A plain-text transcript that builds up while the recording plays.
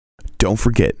Don't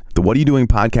forget, the What Are You Doing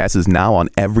podcast is now on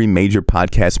every major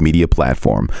podcast media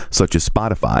platform, such as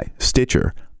Spotify,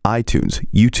 Stitcher, iTunes,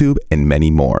 YouTube, and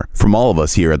many more. From all of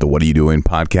us here at the What Are You Doing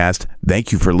podcast,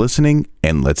 thank you for listening,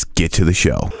 and let's get to the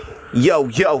show. Yo,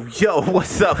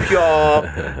 what's up, y'all?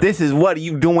 This is What Are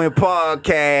You Doing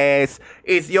podcast.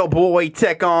 It's your boy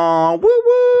Tech On, woo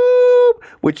woo,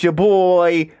 with your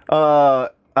boy,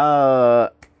 Shout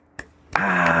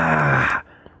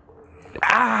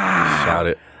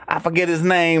it. I forget his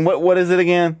name. What is it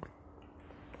again?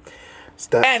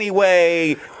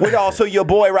 Anyway, with also your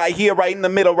boy right here, right in the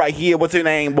middle, right here. What's your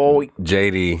name, boy?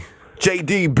 JD.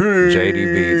 JD Beats.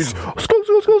 JD Beats.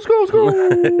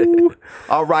 School.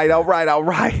 All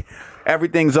right.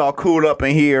 Everything's all cooled up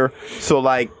in here. So,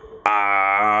 like,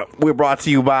 we're brought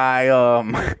to you by,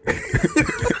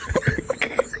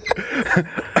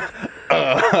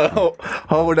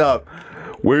 hold up.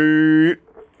 Wait.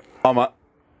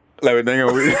 Let me think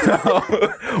of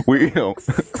we don't.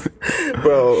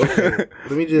 Bro, let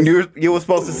me just. You were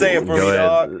supposed to say it for me,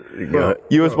 dog.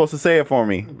 You were supposed to say it for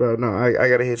me. Bro, no, I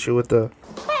gotta hit you with the.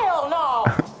 Hell no!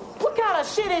 What kind of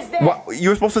shit is that? What? You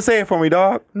were supposed to say it for me,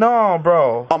 dog. No,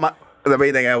 bro. Let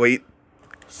me think. I wait.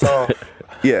 So.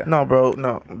 Yeah. No, bro.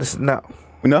 No. This is no.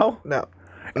 No. No.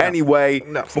 Anyway,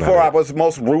 No, before I was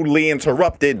most rudely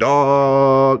interrupted,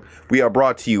 dog, we are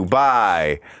brought to you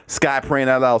by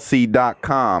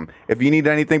SkyPrintLLC.com. If you need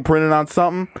anything printed on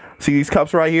something, see these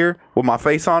cups right here with my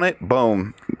face on it?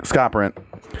 Boom, Skyprint.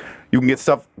 You can get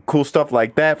cool stuff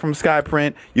like that from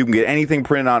Skyprint. You can get anything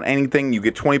printed on anything. You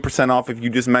get 20% off if you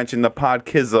just mention the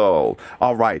Podkizzle.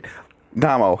 All right,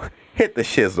 Damo, hit the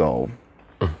shizzle.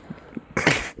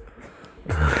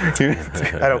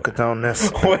 I don't condone this.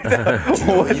 What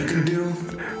you can do?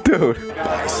 Dude.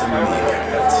 Buy some knee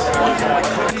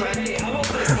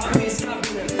pads.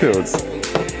 Dude.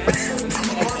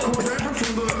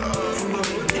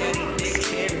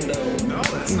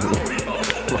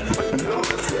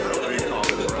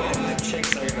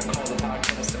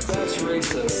 That's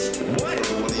racist. What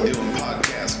are you doing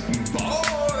podcast?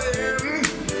 Ballin'.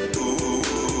 Ooh,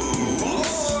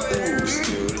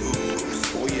 dude.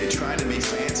 Boy, you're trying to be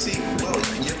fancy. Whoa,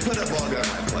 you put a bug on my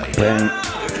plate.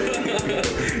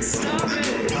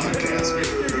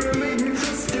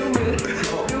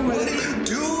 What are you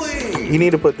doing? You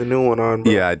need to put the new one on,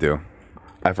 bro. Yeah, I do.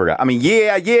 I forgot. I mean,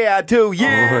 yeah, I do.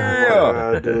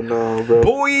 Yeah. I do know, bro.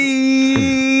 Boy,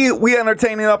 we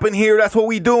entertaining up in here. That's what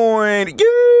we doing.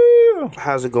 Yeah.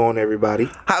 How's it going, everybody?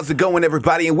 How's it going,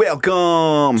 everybody? And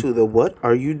welcome To the What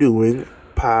Are You Doing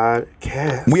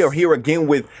podcast. We are here again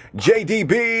with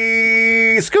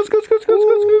JDB. Scoot.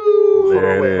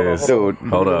 There it is. Dude,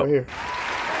 Hold up. Here.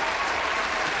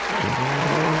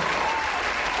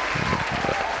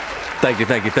 Thank you.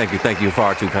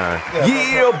 Far too kind.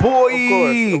 yeah,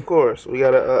 boy. Of course. We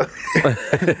gotta.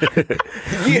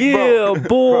 Yeah,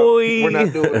 boy. We're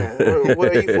not doing that. What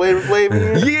are you,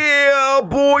 Flavor? Yeah,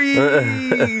 boy.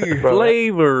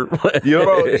 Flavor. Bro,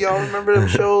 y'all remember them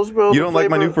shows, bro? You don't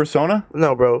like my new persona?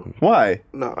 No, bro. Why?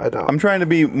 No, I don't. I'm trying to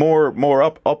be more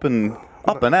up and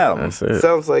at 'em. That's it.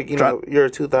 Sounds like, you're a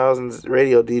 2000s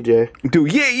radio DJ.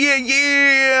 Dude,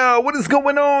 yeah. What is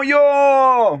going on,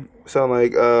 y'all? Sound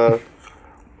like a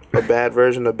bad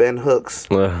version of Ben Hooks.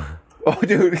 Oh,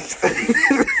 dude.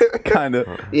 Kind of.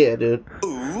 Yeah, dude.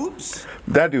 Oops.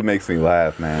 That dude makes me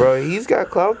laugh, man. Bro, he's got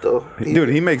clout, though. Dude,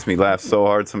 he makes me laugh so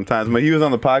hard sometimes. When he was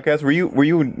on the podcast, were you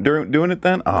doing it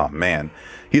then? Oh, man.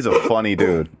 He's a funny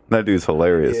dude. That dude's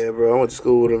hilarious. Yeah, bro, I went to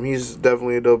school with him. He's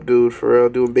definitely a dope dude, for real.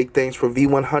 Doing big things for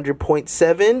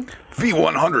V100.7.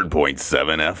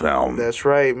 V100.7 FM. That's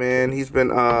right, man. He's been,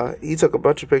 he took a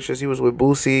bunch of pictures. He was with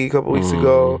Boosie a couple weeks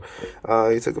ago.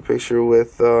 He took a picture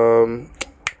with,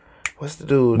 what's the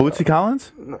dude? Bootsy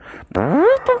Collins?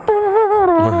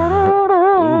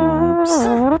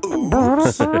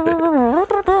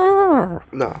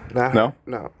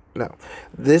 No.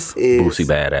 This is Boosie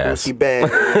Badass. Boosie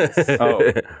Badass. Oh.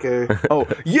 Okay. Oh,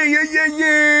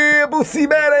 yeah. Bootsy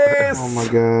Badass. Oh my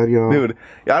God, yo. Dude,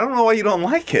 I don't know why you don't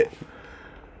like it.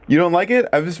 You don't like it?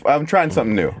 I'm trying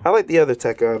something new. I like the other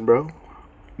tech on, bro.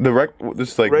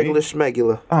 Just like Regular me?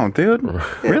 schmegula. Oh, dude. Yeah,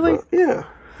 Really? bro. Yeah.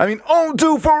 I mean,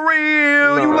 dude, for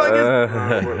real. You like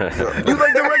it? You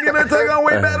like the regular take on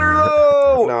way better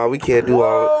though. No, we can't do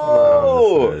all.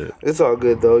 Oh, It's all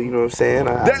good though. You know what I'm saying?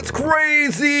 that's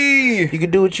crazy. You can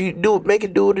do what you do. Make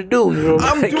it do what it do. You know what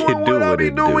I'm I'm Make doing it do what I what be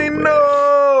it do, doing. man. No.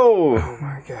 Oh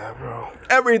my God, bro.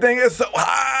 Everything is so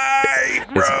high,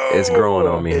 bro. It's growing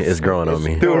on me. It's growing on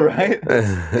me. Dude, right?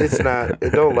 It's not.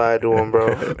 Don't lie to him, bro.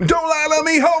 Don't lie to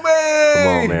me, homie. Come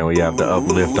on, man. We have to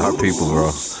uplift our people,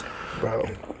 bro.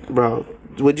 Bro.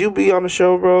 would you be on the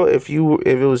show, bro? If it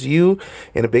was you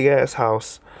in a big ass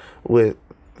house with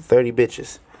 30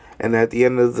 bitches, and at the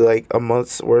end of like a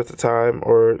month's worth of time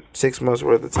or 6 months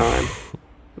worth of time,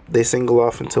 they single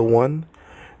off into one,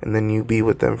 and then you be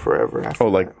with them forever after. Oh,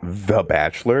 like The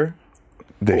Bachelor,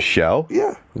 the show.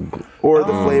 Yeah. Or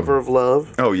The Flavor of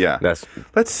Love. Oh yeah.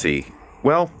 Let's see.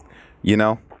 Well,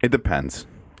 it depends.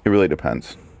 It really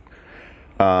depends.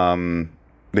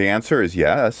 The answer is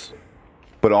yes,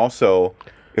 but also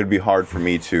it would be hard for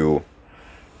me to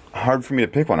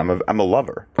pick one. I'm a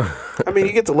lover. I mean,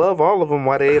 you get to love all of them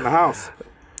while they in the house.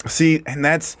 See, and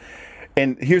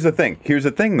here's the thing. Here's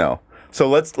the thing, though. So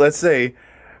let's say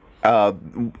a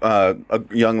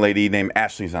young lady named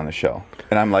Ashley's on the show,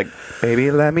 and I'm like, baby,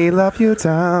 let me love you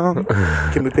down.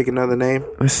 Can we pick another name?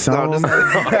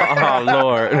 Oh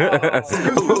Lord.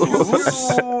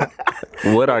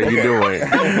 What are you doing?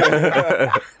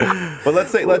 But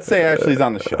let's say Ashley's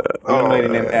on the show. A young lady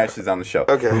named Ashley's on the show.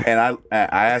 Okay. And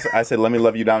I said, let me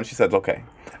love you down. She says, okay.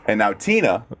 And now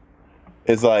Tina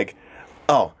is like,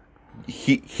 oh,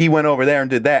 he went over there and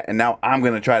did that, and now I'm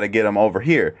gonna try to get him over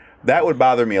here. That would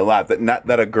bother me a lot.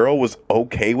 That a girl was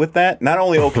okay with that. Not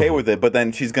only okay with it, but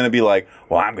then she's gonna be like,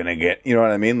 well, I'm gonna get. You know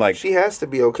what I mean? Like she has to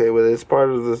be okay with it. It's part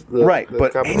of the right. the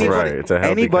But competition. Right, it's a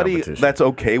healthy anybody competition. that's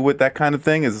okay with that kind of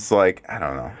thing is like, I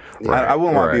don't know. I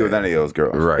wouldn't want to be with any of those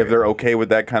girls Right. if they're okay with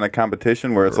that kind of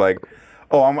competition where it's like,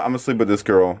 oh, I'm gonna sleep with this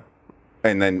girl,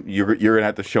 and then you're gonna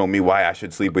have to show me why I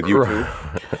should sleep with you too.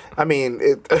 I mean,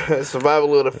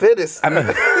 survival of the fittest. I mean,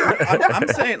 I'm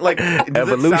saying like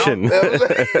Evolution. Does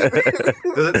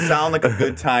it sound like a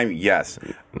good time? Yes.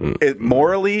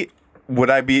 Morally, would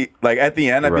I be like at the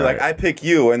end? I'd be Right. like, I pick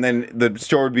you, and then the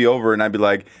show would be over, and I'd be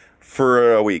like,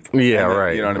 for a week. Yeah, And then,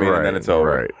 right. You know what I mean? And then it's over.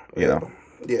 Right. You know.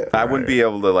 Yeah. I wouldn't be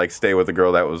able to like stay with a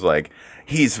girl that was like,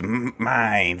 he's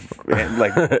mine, and,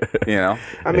 like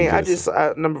I mean,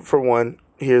 number for one.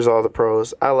 Here's all the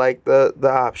pros. I like the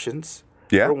options.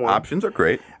 Yeah, for one. options are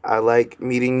great. I like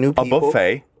meeting new A people.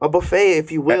 buffet, A buffet,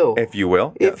 if you will. if you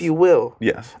will. If you will.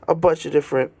 Yes. A bunch of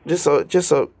different, just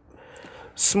a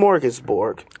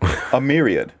smorgasbord, A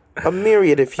myriad. a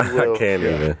myriad, if you I will, can't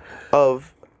even.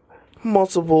 of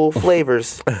multiple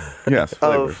flavors Yes.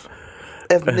 Flavors. of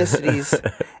ethnicities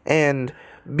and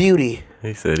beauty.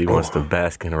 He said he wants the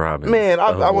Baskin Robbins. Man, I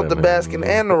of want the women. Baskin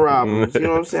and the Robbins. You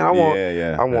know what I'm saying?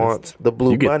 I want the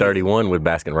blue You get bunny. 31 with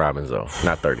Baskin Robbins though,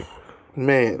 not 30.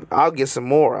 Man, I'll get some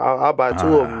more. I'll buy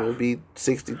two of them. It'll be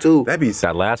 62. That'd be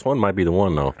That last one might be the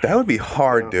one though. That would be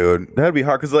hard, dude. That would be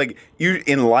hard because, like, you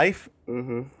in life,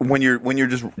 Mm-hmm. when you're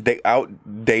just out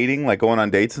dating, like going on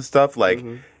dates and stuff, like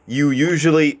Mm-hmm. you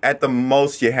usually at the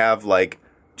most you have like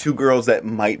two girls that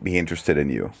might be interested in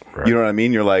you. Right. You know what I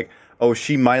mean? You're like, oh,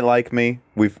 she might like me.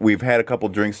 We've had a couple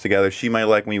drinks together. She might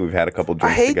like me. We've had a couple I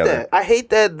drinks hate together. that. I hate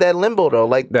that limbo though.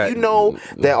 Like That- you know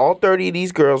that all 30 of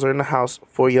these girls are in the house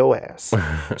for your ass.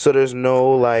 So there's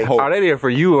no like. Oh. Are they there for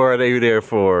you or are they there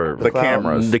for The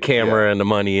cameras. the camera and the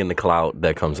money and the clout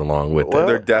that comes along with Well, it?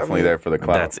 They're definitely I mean, there for the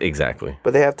clout. That's exactly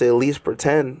But they have to at least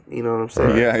pretend. You know what I'm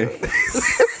saying?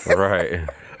 yeah. right.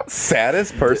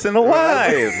 Saddest person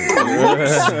alive.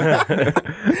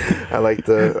 I like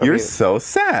the. You're so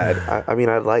sad. I mean,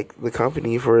 I like the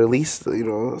company for at least a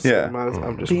Yeah. certain amount of,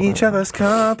 I'm just. Each other's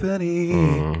company. You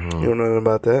don't know nothing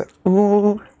about that.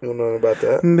 Ooh, You don't know nothing about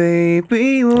that.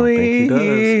 baby, think he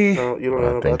does. No, you don't know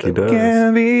I nothing think about he that. does.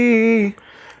 can be.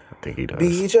 I think he does. Be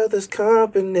each other's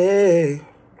company.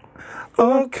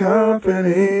 Oh,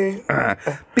 company.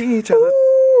 Be each other.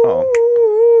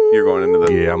 Oh, you're going into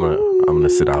the. Yeah, I'm gonna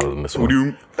sit out on this one.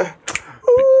 Doom.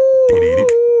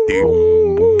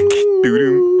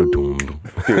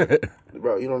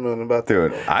 Bro, you don't know nothing about that.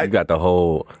 Dude, I got the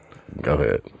whole. Go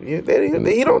ahead.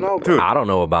 He don't know. Dude. I don't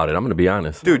know about it. I'm gonna be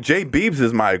honest. Dude, Jay Beebs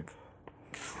is my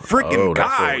freaking that's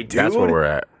guy, where, dude. That's where we're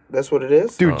at. That's what it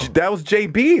is? Dude, that was Jay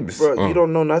Beebs. Bro, you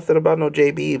don't know nothing about no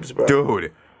J Beebs, bro.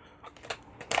 Dude.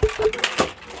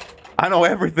 I know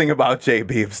everything about Jay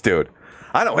Beebs, dude.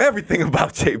 I know everything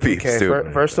about Jay Beebs, Okay,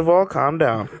 dude. first of all, calm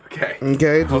down. Okay.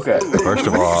 Okay? Okay. First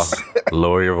of all,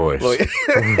 lower your voice.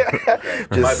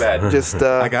 My bad. Just,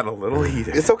 I got a little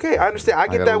heated. it's okay. I understand. I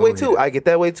get got a that way little too. I get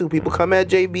that way too. People come at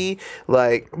JB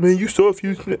like, man, you soft.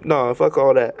 You no, fuck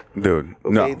all that. Dude,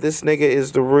 Okay, no. this nigga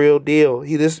is the real deal.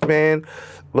 This man,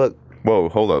 look, Whoa,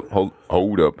 hold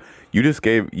up. You just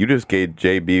gave Jay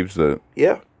Beebs the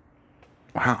yeah,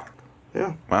 wow.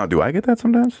 yeah, Wow, do I get that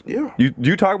sometimes? Yeah.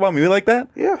 You talk about me like that?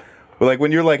 yeah. Or like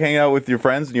when you're like hanging out with your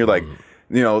friends and you're like,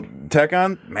 you know, tech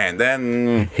on, man,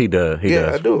 then He does. He Yeah,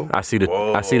 does. I do. I see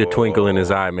the twinkle in his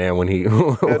eye, man, when he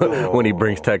when he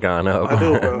brings Tech on up. I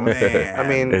do, bro. man. I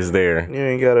mean, It's there. you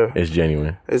ain't gotta. It's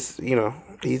genuine. It's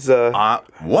He's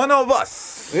One of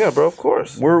us. yeah, bro. Of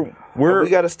course. We're We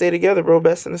got to stay together, bro.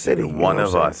 Best in the city. You one know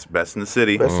of what I'm us. Best in the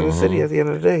city. saying? Best in the city at the end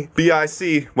of the day.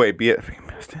 BIC. Wait,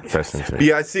 Best in the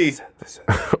BIC.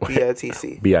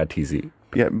 BITC. BITZ.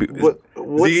 Yeah.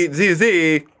 What's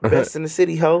Z. best in the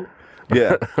city, ho?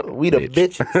 Yeah. We the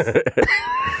bitches.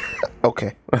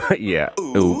 Okay. Yeah.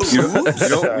 You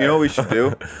know what we should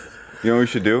do? You know what we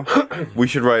should do? We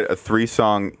should write a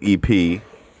 3-song EP,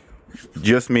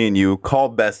 just me and you,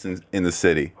 called Best in the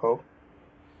City. Ho.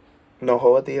 No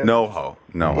ho at the end. No ho.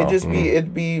 No ho.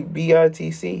 It'd be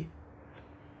BITC.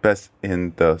 Best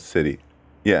in the City.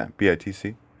 Yeah,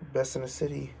 BITC. Best in the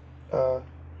city.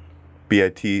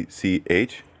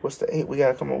 BITCH. What's the 8? We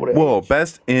gotta come up with a Whoa, H.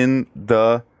 best in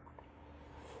the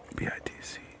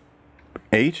BITC.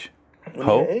 H? We need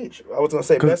Ho? a H. I was gonna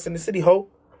say best in the city, ho.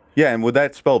 Yeah, and would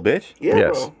that spell bitch? Yeah,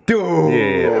 Yes. bro. Dude.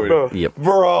 Yeah, bro. Yep.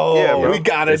 Bro, Yeah, bro. we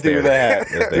gotta It's do there.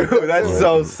 that. Dude, that's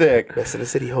so sick. Best in the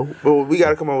city, ho. But we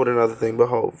gotta come up with another thing, but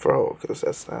ho for ho, because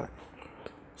it's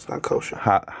not kosher.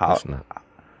 It's not.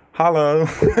 Hello.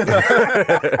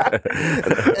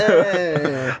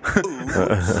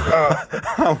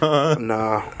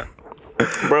 Nah,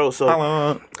 bro. So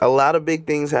Hello. a lot of big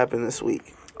things happened this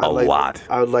week. A lot.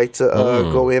 I would like to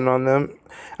go in on them.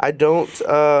 I don't.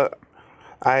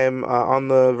 I am on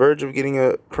the verge of getting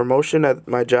a promotion at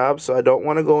my job, so I don't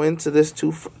want to go into this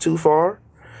too far.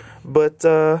 But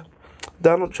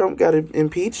Donald Trump got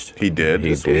impeached. He did.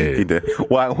 He did. He did.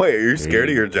 Why? Wait, are you scared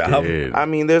of your job? Did. I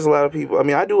mean, there's a lot of people. I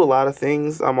mean, I do a lot of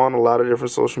things. I'm on a lot of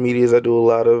different social medias. I do a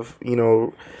lot of,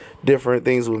 different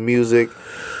things with music.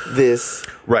 This.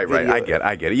 Right. video.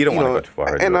 I get it. You don't want to go too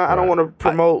far. And I don't want to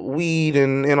promote weed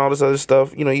and all this other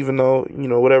stuff, even though,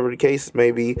 whatever the case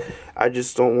may be, I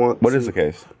just don't want What to, is the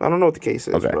case? I don't know what the case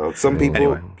is, Okay. bro. Some people,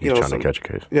 Anyway, He's trying to catch a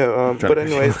case. Yeah, but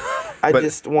anyways, I But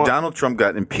just want... Donald Trump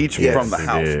got impeached Yes. from the He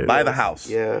House, did. by the House.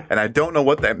 Yeah. And I don't know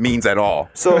what that means at all.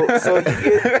 So you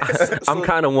get... I'm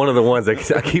kind of one of the ones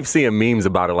that I keep seeing memes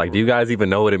about it. Like, do you guys even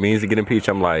know what it means to get impeached?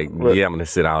 I'm like, yeah, I'm gonna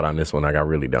sit out on this one. Like, I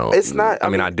really don't. It's not- I I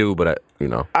mean, mean- I do, but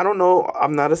I don't know.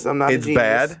 I'm not a It's genius.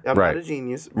 bad? I'm Right. not a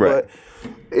genius. Right.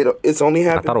 But it's only I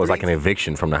happened... thought it was like an 3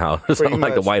 eviction from the House, Pretty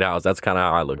like the much. White House. That's kind of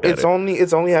how I looked at It's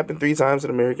it. only happened 3 times in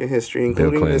American history,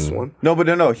 including this Clinton. one. No, but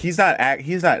no. He's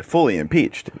not fully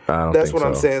impeached. I don't That's think what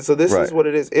I'm so. saying. So this is Right. what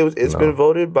it is. It's been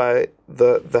voted by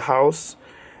the House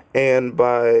and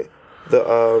by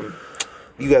the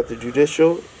you got the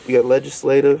judicial, you got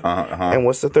legislative, and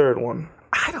what's the third one?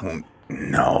 I don't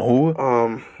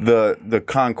know. The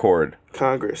Concord.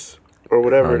 Congress or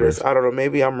whatever it is. Congress. I don't know.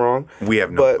 Maybe I'm wrong. We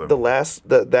have no But clue. the last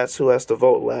that's who has to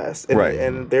vote last, and, Right.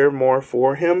 and they're more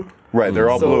for him. Right. They're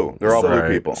all So- blue. They're all so- blue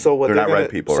people. So what they're not gonna, red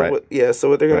people, so right? So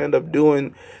what they're gonna end up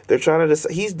doing? They're trying to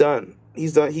decide. He's done.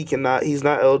 He's done. He cannot. He's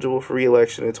not eligible for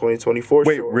re-election in 2024.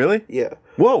 Wait, sure. really? Yeah.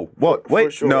 Whoa. for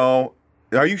Wait. sure. No.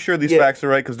 Are you sure these Yeah. facts are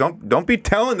right? Because don't be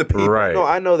telling the people. Right. No,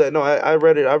 I know that. No, I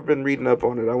read it. I've been reading up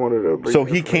on it. I wanted to. bring So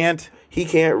the he information. can't. He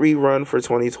can't rerun for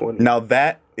 2020. Now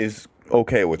that is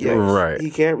okay with Yes. me. Right. He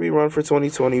can't rerun for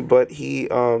 2020, but he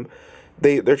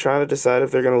they're trying to decide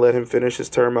if they're going to let him finish his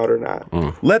term out or not.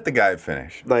 Let the guy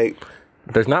finish. Like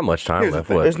There's not much time Here's the left.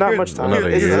 thing. What? there's not Here's- much time. another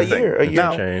It's year. a year. A It's year.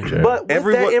 Now- change. Yeah. But with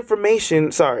Everyone- that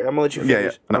information, sorry, I'm gonna let you Yeah,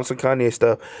 finish yeah. No. on some Kanye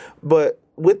stuff. But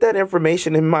with that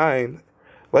information in mind,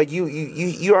 like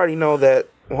you already know that.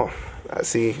 Well, I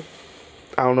see.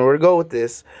 I don't know where to go with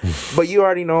this, but you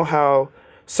already know how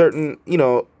certain.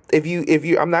 If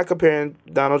you, I'm not comparing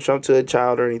Donald Trump to a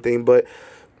child or anything, but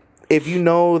if you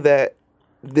know that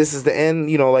this is the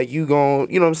end, like you gon',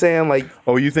 you know what I'm saying, like.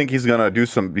 Oh, you think he's gonna do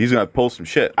some? He's gonna pull some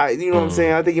shit. You know what I'm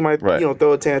saying? I think he might, Right.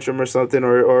 throw a tantrum or something,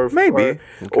 or Maybe.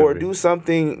 or be. do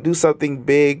something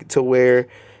big to where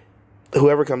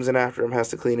whoever comes in after him has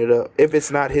to clean it up if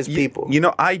it's not his people.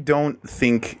 I don't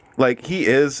think he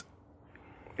is.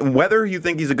 Whether you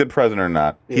think he's a good president or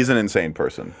not, he's an insane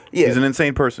person. Yeah. He's an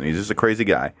insane person. He's just a crazy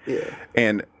guy.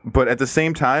 Yeah. But at the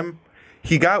same time,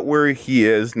 he got where he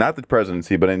is, not the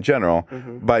presidency, but in general,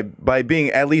 by being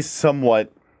at least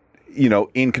somewhat,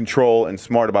 in control and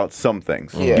smart about some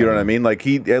things. Yeah. You know what I mean? Like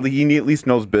he at least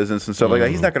knows business and stuff like that.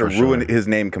 He's not going to ruin his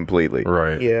name completely.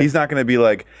 Right. Yeah. He's not going to be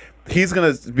like. He's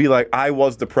going to be like, I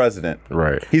was the president.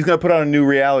 Right. He's going to put on a new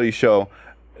reality show.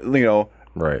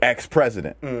 Right.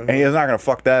 Ex-president, and he's not going to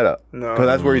fuck that up. No. Because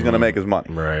that's where he's going to make his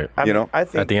money. Right. I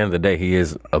think, At the end of the day, he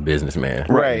is a businessman.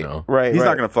 right, You know? right, He's right.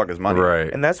 not going to fuck his money. Right.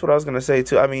 And that's what I was gonna say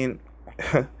too. I mean,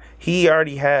 he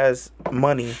already has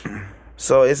money,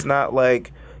 so it's not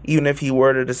like even if he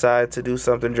were to decide to do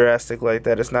something drastic like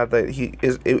that, it's not that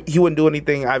he wouldn't do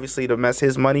anything obviously to mess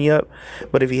his money up.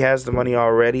 But if he has the money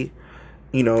already,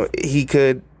 he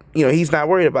could he's not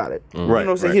worried about it. You know what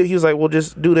I'm saying? right. He was like, well,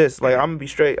 just do this. Like, I'm going to be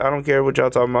straight. I don't care what y'all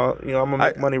talking about. I'm going to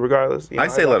make money regardless. I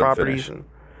say got let him properties finish.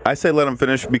 I say let him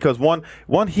finish because one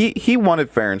he won it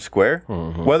fair and square.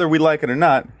 Whether we like it or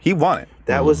not, he won it.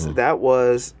 That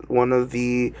was one of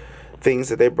the things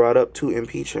that they brought up to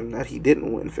impeach him, that he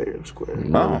didn't win fair and square.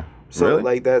 Oh, So, really?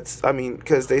 like, that's, I mean,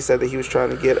 because they said that he was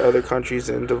trying to get other countries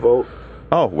in to vote.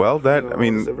 Oh, well, that, all I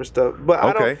mean, this different stuff. But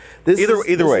I okay. don't.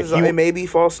 Either way, it may be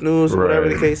false news or whatever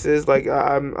the Right. case is. Like,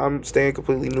 I'm staying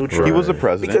completely neutral. he was a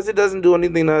president. because it doesn't do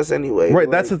anything to us anyway. Right,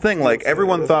 Like, that's the thing. you know Like, what I'm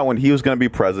everyone saying? thought when he was going to be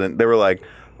president, they were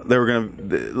going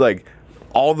to, like,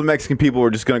 all the Mexican people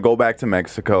were just going to go back to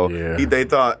Mexico. Yeah. They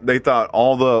thought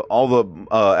all the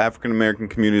African American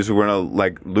communities were going to,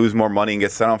 like, lose more money and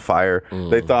get set on fire.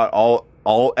 They thought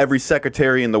every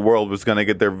secretary in the world was going to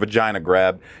get their vagina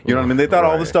grabbed. You know what I mean? They thought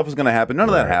all this Right. stuff was going to happen. None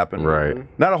of that happened. Right.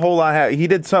 Not a whole lot. He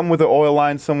did something with an oil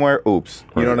line somewhere. Oops.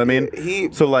 You know what I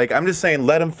mean? So, like, I'm just saying,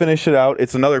 let him finish it out.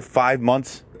 It's another 5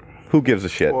 months. Who gives a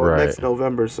shit? Well, Right. next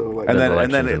November, so like. And There's then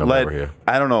elections it in led. November here.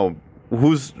 I don't know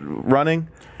who's running.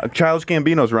 Childish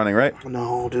Gambino's running, right?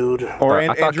 no, dude. Or I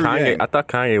thought Andrew Kanye. Yang. I thought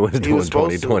Kanye was doing was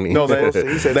supposed to. 2020. No,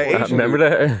 He said the 20. Asian Remember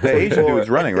dude, that? the Asian dude's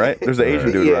running, right? There's the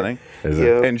Asian dude Yeah. running, Is it?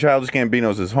 Yeah, and Childish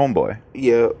Gambino's his homeboy.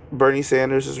 yeah. Bernie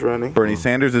Sanders is running. Bernie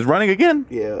Sanders is running again.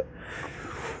 Yeah.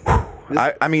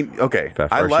 I mean, okay. At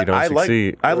first you don't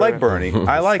succeed. I like Bernie.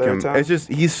 I like Third him. time. It's just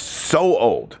he's so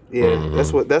old. Yeah,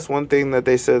 that's one thing that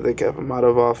they said that kept him out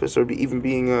of office, or even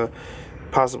being a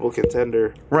possible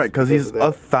contender. Right, because he's of that.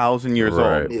 1,000 years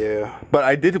Right. old. Yeah, But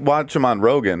I did watch him on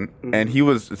Rogan, and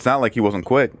it's not like he wasn't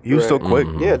quick. He was still Right. quick.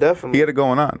 yeah, definitely. He had it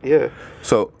going on. Yeah.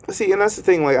 So, See, and that's the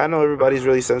thing. Like, I know everybody's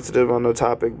really sensitive on the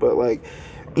topic, but like,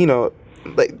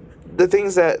 like the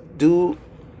things that do,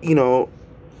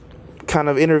 kind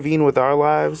of intervene with our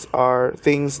lives are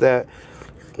things that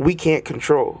we can't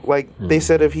control. Like they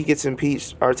said, if he gets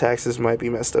impeached, our taxes might be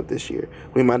messed up this year.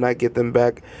 We might not get them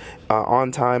back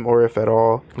on time, or if at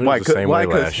all. why? the same way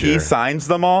Because last he year. signs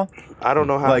them all? I don't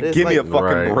know how. Like, it is. give me a Like,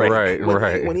 fucking break.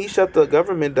 Right. when he shut the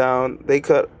government down, they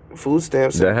cut food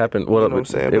stamps. That happened. Well, You know what I'm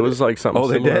saying? it was like something Oh,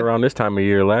 they similar did? around this time of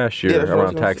year last year, Yeah, that's what I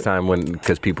was around gonna tax say. time,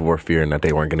 because people were fearing that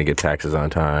they weren't going to get taxes on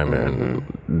time, and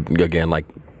again, like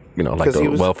like 'Cause he the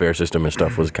was- welfare system and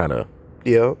stuff was kind of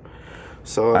Yeah.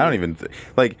 So I don't even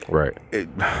like. right.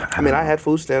 I mean, I had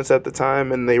food stamps at the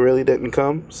time, and they really didn't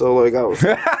come. So like, I was.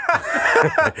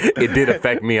 It did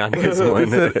affect me on this one.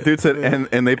 Dude said,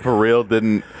 and they for real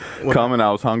didn't come, and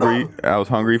I was hungry. I was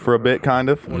hungry for a bit, kind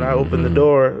of. When I opened the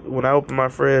door, when I opened my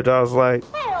fridge, I was like,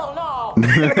 Hell no. What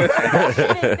kind of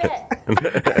shit is that?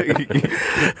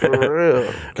 for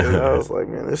real. 'Cause I was like,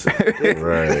 man, this is ridiculous.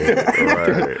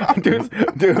 right.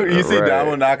 Dude, you see Right.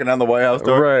 Donald knocking on the White House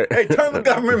door. Right. Hey, turn the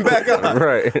government back on.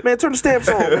 Right. Man, turn the stamps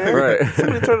on, man. Right.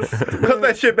 Somebody turn the Cut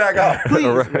that shit back off.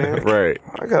 please, man. Right.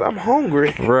 I'm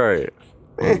hungry. Right.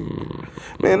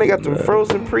 Man, they got them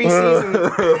frozen pre-seasoned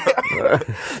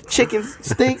chicken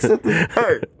steaks at the.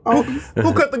 Hey,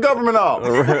 who cut the government off?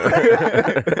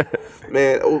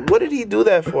 Man, what did he do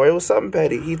that for? It was something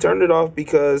petty. He turned it off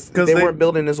because they weren't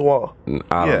building his wall.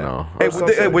 I don't know. Hey,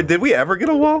 something. did we ever get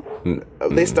a wall?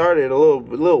 They started a little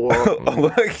wall.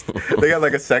 Look, they got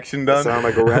like a section done. Sound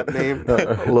like a rap name?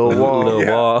 Little wall.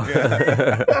 Little wall.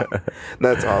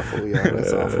 That's awful. Yeah,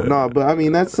 that's awful. No, but I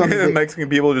mean that's something. The They, Mexican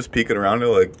people just peeking around. They're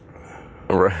like,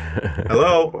 Right.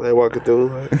 "Hello." they walking through.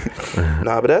 Like,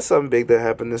 nah, but that's something big that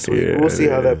happened this week. Yeah, We'll see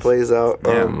it how that is. plays out.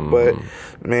 But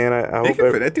man, I They hope.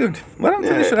 can fit it, dude. Let them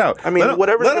finish it out. I mean, let 'em-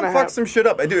 whatever's let them gonna fuck hap- some shit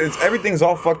up, dude. Everything's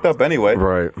all fucked up anyway.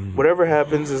 Right. Whatever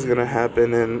happens is gonna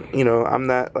happen, and I'm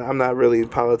not really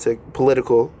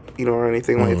political, or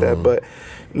anything like that. But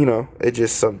it's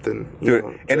just something. Dude,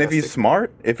 and if he's drastic.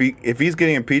 smart, if he's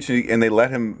getting impeached and they let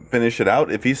him finish it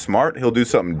out, if he's smart, he'll do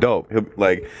something dope.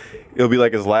 It'll be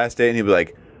like his last day, and he'll be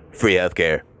like, "Free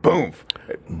healthcare, boom,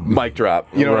 mic drop."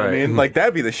 You know what I Right. mean? Like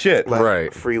that'd be the shit. Like,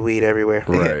 Right. free weed everywhere.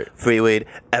 Right. Free weed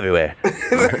everywhere.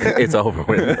 It's over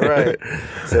with. Right.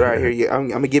 Said, all right, here I'm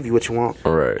gonna give you what you want.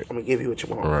 Right. I'm gonna give you what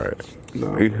you want. Right. No.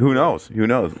 Who knows? Who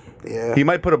knows? Yeah. He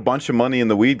might put a bunch of money in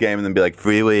the weed game and then be like,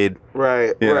 "Free weed."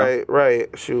 Right. You know? Right.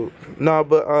 Shoot. No,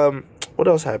 but what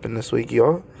else happened this week,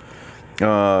 y'all?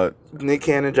 Nick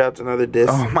Cannon dropped another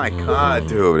disc. Oh my god,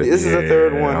 dude. This is the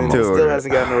third one, and Dude. it still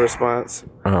hasn't gotten no response.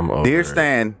 I'm over Dear it.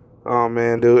 Stan. Oh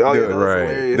man, dude. Oh yeah, Dude, that was right.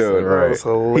 hilarious. Dude, That right. was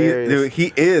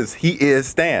hilarious. He is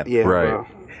Stan. Yeah. Right. Bro.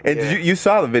 And Yeah. you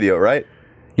saw the video, right?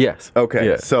 Yes. Okay.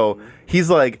 Yeah. So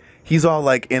he's all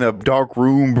like in a dark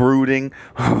room brooding.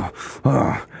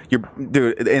 You're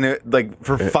dude in a, like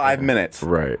for 5 minutes.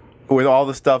 Right. with all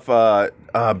the stuff,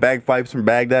 bagpipes from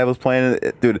Baghdad was playing.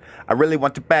 Dude, I really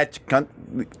want to bat you,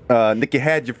 cunt. Nicky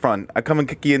had your front. I come and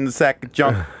kick you in the sack of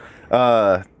junk.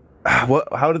 What?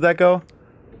 How did that go?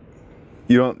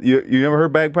 You never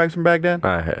heard bagpipes from Baghdad?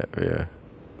 I have, yeah.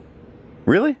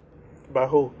 Really? By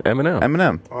who? Eminem.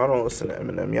 Eminem. Oh, I don't listen to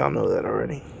Eminem. Y'all know that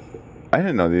already. I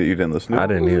didn't know that you didn't listen to I it.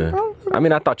 didn't either. I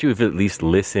mean, I thought you would at least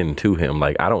listen to him.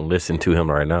 Like, I don't listen to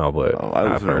him right now, but I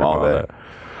I've listen to heard him all about day.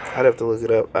 that. I'd have to look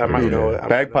it up. I might know it.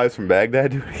 Bagpipes from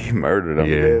Baghdad, dude. He murdered him.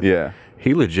 Yeah. Yeah.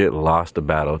 He legit lost the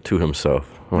battle to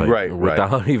himself. Like, Right.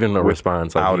 Without even a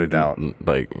response. Like, Without a doubt.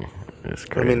 Like, it's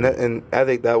I crazy. mean, and I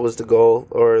think that was the goal,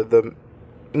 or the,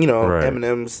 Right.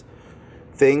 Eminem's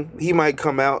thing. He might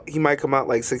come out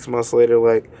like 6 months later,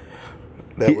 like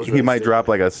that was. He really might sick. drop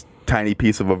like a tiny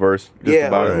piece of a verse. Just Yeah,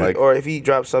 about it. Like, or if he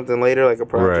drops something later, like a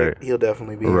project, Right. he'll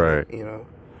definitely be Right. in it,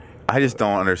 I just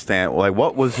don't understand. Like,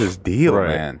 what was his deal, right.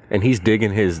 man? And he's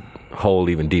digging his hole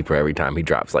even deeper every time he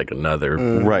drops like another,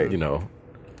 Right.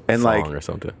 And song like or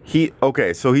something.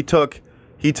 so he took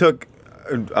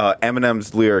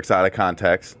Eminem's lyrics out of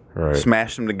context, Right.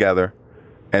 smashed them together,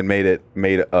 and made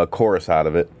a chorus out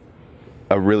of it,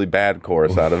 a really bad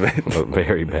chorus out of it. A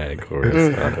very bad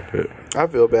chorus out of it. I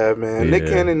feel bad, man. Nick Yeah.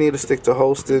 Cannon need to stick to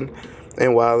hosting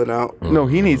and wilding out. No,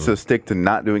 he needs to stick to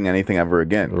not doing anything ever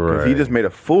again. 'Cause he Right. just made a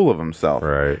fool of himself.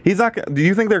 Right. He's not. Do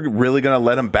you think they're really gonna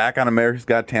let him back on America's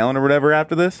Got Talent or whatever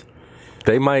after this?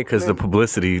 They might, because the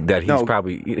publicity that he's No.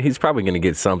 probably going to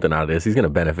get something out of this. He's going to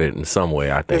benefit in some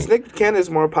way, I Because think. Nick Cannon's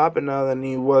more popping now than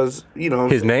he was,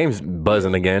 His name's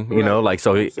buzzing again, like,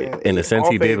 so he, in a sense,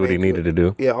 he did what he needed to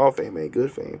do. Yeah, all fame ain't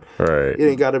good fame. Right. It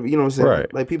ain't got to be, you know what I'm saying?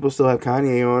 Right. Like, people still have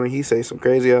Kanye on, and he say some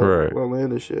crazy Right.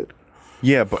 outlandish shit.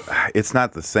 Yeah, but it's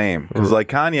not the same because like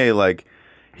Kanye, like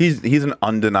he's an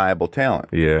undeniable talent.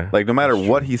 Yeah. Like no matter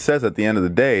what he says at the end of the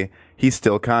day, he's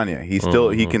still Kanye. He's still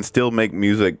he can still make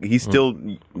music. He still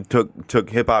took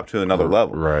hip hop to another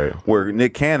level. Right. Where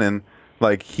Nick Cannon,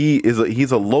 like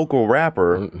he's a local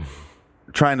rapper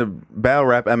trying to battle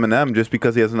rap Eminem just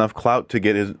because he has enough clout to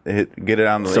get it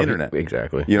on the So he- internet.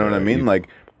 exactly. You know what I Right. mean? Like,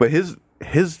 but his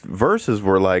verses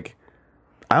were like,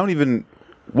 I don't even.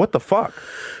 What the fuck?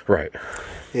 Right.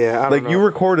 Yeah, I don't Like know. you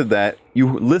recorded that, you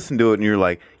listened to it, and you're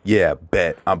like, "Yeah,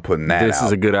 bet I'm putting that This out."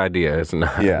 is a good idea. It's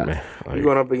not. Yeah. Man. Like, You're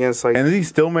going up against, like, And is he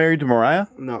still married to Mariah?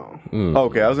 no.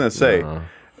 Okay, I was gonna say,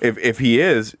 if he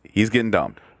is, he's getting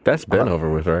dumped. that's been over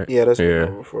with, right? Yeah, that's been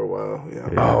over for a while. Yeah.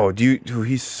 Oh, dude,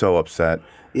 he's so upset.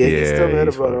 Yeah, he's still Yeah, mad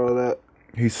he's about fucked. all that.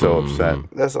 He's so upset.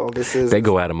 That's all this is. They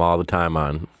go at him all the time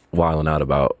on wilding out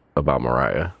about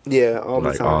Mariah. Yeah, all the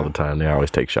Like time. all the time. They always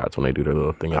take shots when they do their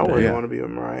little thing. I Up wouldn't there. want to be with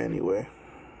Mariah anyway.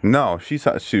 No, she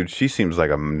seems like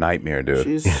a nightmare, dude.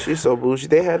 She's so bougie.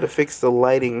 They had to fix the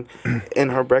lighting in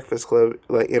her Breakfast Club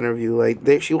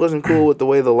interview. She wasn't cool with the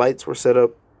way the lights were set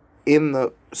up in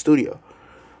the studio.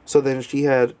 So then she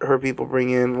had her people bring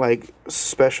in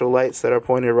special lights that are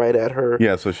pointed right at her.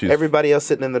 Yeah, so she's Everybody else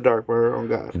sitting in the dark by her own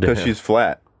God. because she's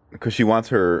flat. Because she wants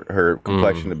her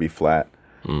complexion to be flat,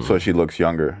 so she looks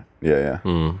younger. Yeah.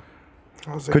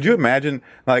 I was like, Could you imagine?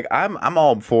 Like, I'm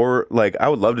all for like I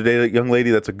would love to date a young lady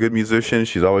that's a good musician.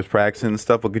 She's always practicing and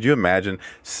stuff. But could you imagine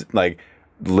like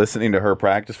listening to her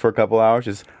practice for a couple hours,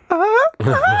 just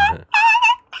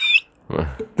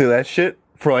do that shit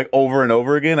for like over and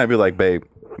over again? I'd be like, babe,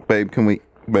 can we,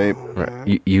 babe?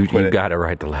 Right. You got it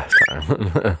right the last time.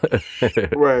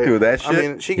 right. Do that I shit?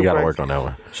 mean, she You could got to practice. work on that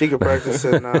one. She could practice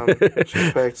in she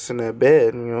could practice in that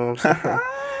bed. You know what I'm saying?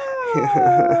 Hit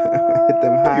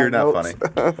them high You're not notes.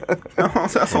 funny.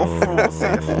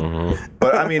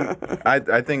 But I mean,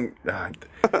 I think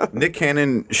Nick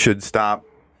Cannon should stop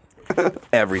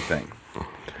everything.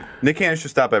 Nick Cannon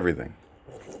should stop everything.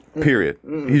 Period.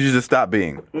 He should just stop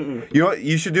being. You know what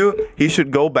you should do? He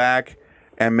should go back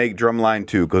and make Drumline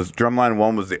 2 because Drumline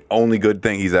 1 was the only good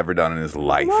thing he's ever done in his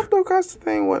life. Love Don't Cost a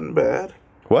Thing wasn't bad.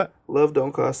 What? Love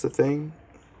Don't Cost a Thing.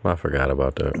 I forgot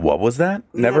about that. What was that?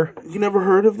 Never? You never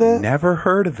heard of that? Never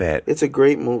heard of it. It's a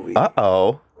great movie.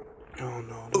 Uh-oh. Oh,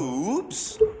 no.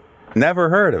 Oops. Never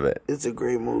heard of it. It's a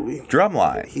great movie.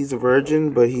 Drumline. He's a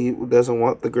virgin, but he doesn't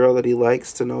want the girl that he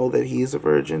likes to know that he's a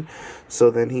virgin. So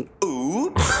then he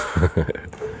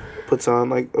puts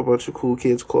on a bunch of cool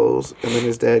kids' clothes, and then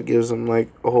his dad gives him a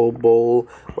whole bowl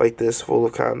like this full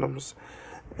of condoms.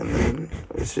 And then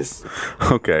it's just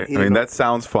Okay. He I mean, didn't- that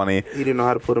sounds funny. he didn't know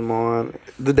how to put them on.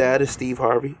 The dad is Steve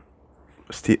Harvey.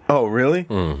 Oh, really?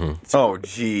 Mm-hmm. Oh,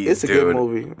 geez, It's a dude. good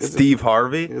movie. Steve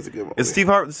Harvey? It's a good movie. Is Steve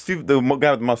Harvey the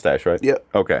guy with the mustache, right? Yep.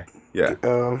 Okay. Yeah.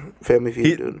 Family Feud,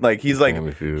 He, dude. like he's like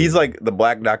Family Feud. he's like the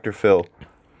Black Dr. Phil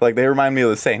Like they remind me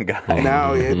of the same guy.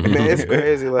 Now, man, it's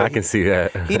crazy. Like I can see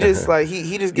that. he just like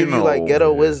he just give you like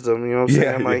ghetto wisdom. You know what I'm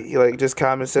saying? Yeah. Like he like just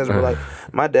common sense. But like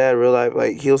my dad, real life,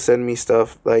 like he'll send me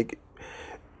stuff. Like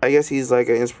I guess he's like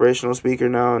an inspirational speaker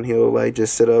now, and he'll like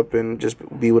just sit up and just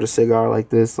be with a cigar like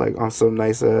this, like on some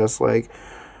nice ass like.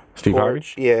 Steve Harvey?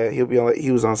 Porch. Yeah, he'll be on. Like,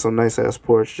 he was on some nice ass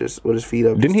porch, just with his feet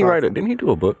up. Didn't just he write it? talking. Didn't he do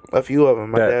a book? A few of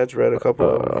them. My That- dad's read a couple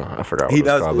of them. I forgot what He it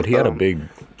was does, called, but he had a big.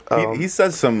 He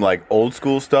says some like old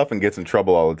school stuff and gets in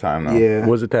trouble all the time now. Yeah,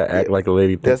 Was it that act like a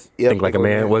lady, think like a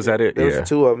man? Was that it? There was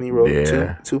two of them. He wrote a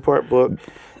Yeah. two-part book,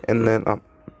 and then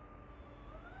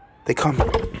they come.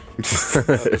 I'm just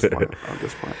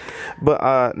playing.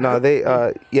 But no, they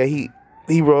yeah, he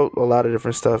wrote a lot of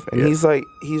different stuff, and he's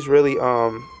really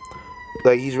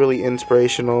he's really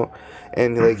inspirational,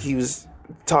 and like he was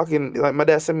talking, like my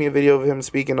dad sent me a video of him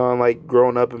speaking on like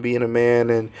growing up and being a man,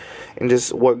 and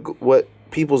just what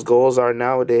people's goals are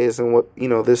nowadays, and what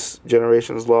this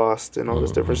generation's lost, and all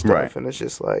this different stuff. Right. And it's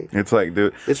just like It's like,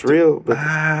 dude, it's real, but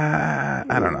I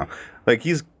don't know. Like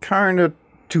he's kind of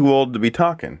too old to be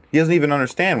talking. He doesn't even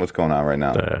understand what's going on right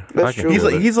now. That's true.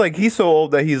 He's so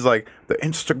old that he's like the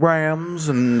Instagrams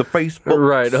and the Facebook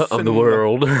Right of the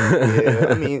world. yeah,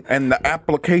 I mean, and the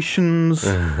applications.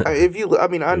 I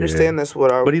understand that's what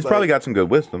our. But he's probably got some good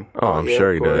wisdom. Oh, I'm yeah, sure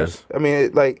of he course. does. I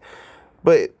mean,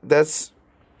 but that's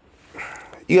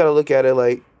you got to look at it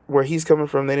like where he's coming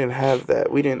from. They didn't have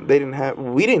that. We didn't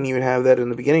even have that in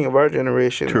the beginning of our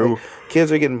generation. True. Like,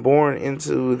 kids are getting born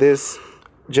into this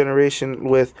generation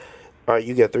with. All right,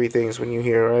 you got three things when you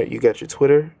hear, right? You got your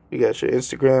Twitter, you got your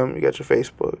Instagram, you got your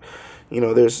Facebook.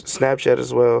 There's Snapchat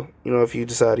as well, if you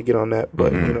decide to get on that.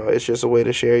 But, it's just a way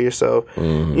to share yourself.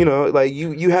 Like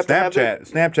you have to have that.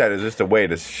 Snapchat is just a way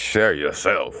to share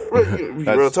yourself.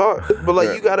 Real talk. But,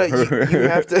 like, you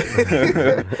have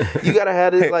to, you got to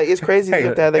have this, like, it's crazy you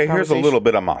have to have that Hey, here's a conversation. little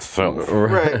bit of myself.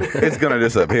 Right. It's going to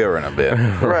disappear in a bit.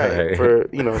 Right.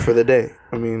 For the day.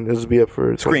 I mean, this will be up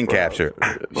for Screen 24 capture.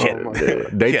 hours. Shit. Oh,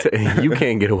 my God. You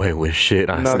can't get away with shit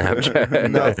on Nothing.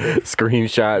 Snapchat. Nothing.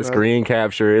 Screenshot, screen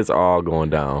capture, it's all going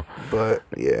down. But,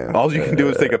 yeah. All you can do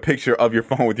is take a picture of your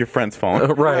phone with your friend's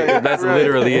phone. Right, that's Right.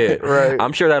 literally it. Right.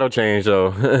 I'm sure that'll change though.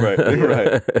 Right.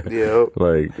 Yeah.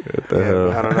 Like, what the Yeah,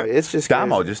 hell? I don't know. It's just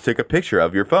Damo crazy. just took a picture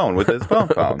of your phone with his phone.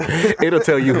 It'll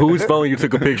tell you whose phone you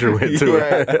took a picture with too.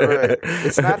 Right.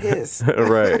 It's not his.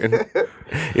 Right.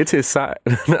 It's his side.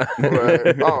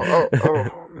 Right.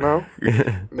 Oh, no.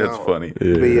 That's No. funny. But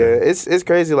yeah, it's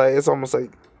crazy. Like, it's almost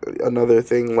like another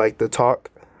thing, like the talk.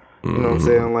 You know what I'm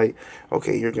saying? Like,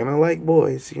 okay, you're gonna like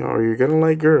boys, or you're gonna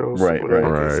like girls. Right,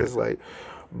 whatever right. It's just like,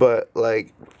 but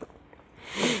like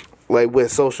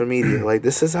with social media, like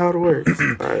this is how it works.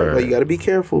 All right? Like, you got to be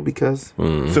careful because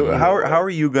So how are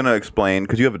you gonna explain?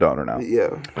 Because you have a daughter now.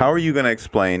 yeah, How are you gonna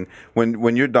explain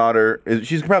when your daughter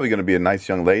she's probably gonna be a nice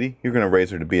young lady? You're gonna raise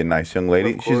her to be a nice young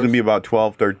lady. Of She's gonna course. be about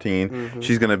 12, 13.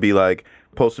 She's gonna be like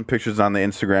posting pictures on the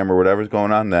Instagram or whatever's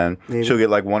going on. Then Maybe. she'll get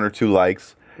like 1 or 2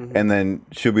 likes, and then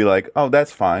she'll be like, "Oh,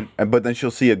 that's fine." But then she'll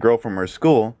see a girl from her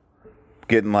school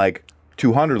getting like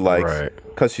 200 likes Right.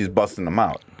 because she's busting them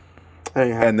out. I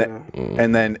didn't have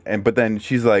And then but then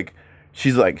she's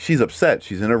upset.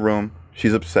 She's in her room.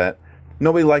 She's upset.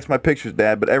 Nobody likes my pictures,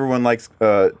 Dad, but everyone likes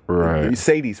Right.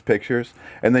 Sadie's pictures.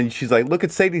 And then she's like, "Look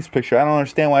at Sadie's picture. I don't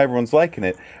understand why everyone's liking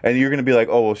it." And you're gonna be like,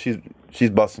 "Oh, well, she's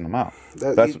busting them out."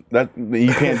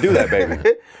 You can't do that, baby.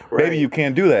 Right. Baby, you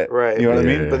can't do that. Right. You know what I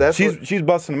Yeah. mean? But that's she's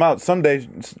busting them out. Someday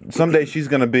she's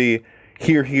gonna be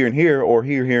here, and here, or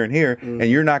here, and here, and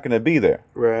you're not gonna be there.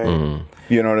 right.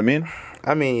 You know what I mean?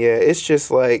 I mean, yeah, it's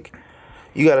just like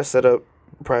you got to set up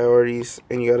priorities,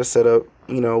 and you got to set up,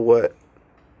 what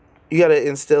you got to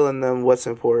instill in them what's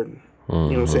important. You know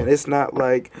what I'm saying? It's not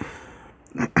like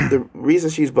the reason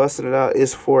she's busting it out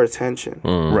is for attention.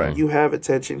 Right. You have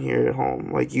attention here at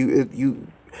home, like you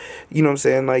know what I'm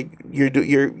saying? Like you're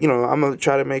I'm gonna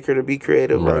try to make her to be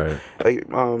creative. Right. Like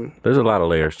There's a lot of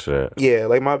layers to that. yeah,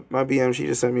 like my BM, she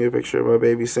just sent me a picture of my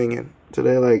baby singing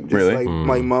today, like just Really?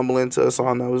 like mumbling to a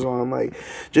song that was on, like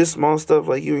just small stuff.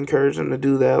 Like you encourage them to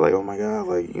do that, like, oh my God,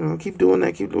 like keep doing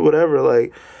that, keep doing whatever,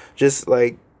 like just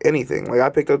like anything. Like I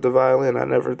picked up the violin. I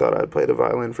never thought I'd play the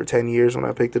violin for 10 years when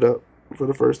I picked it up for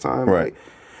the first time. Right. Like,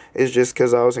 it's just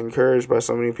because I was encouraged by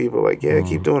so many people. Like, yeah,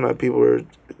 keep doing that. People were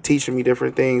teaching me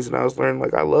different things, and I was learning.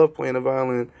 Like, I love playing the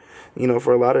violin,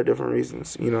 for a lot of different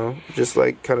reasons. Just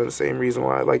like kind of the same reason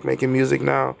why I like making music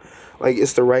now. Like,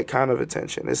 it's the right kind of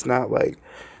attention. It's not like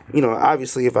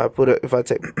obviously if I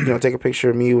take take a picture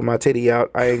of me with my titty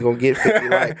out, I ain't gonna get 50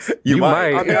 likes. You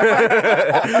might.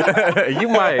 You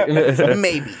might.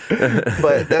 Maybe,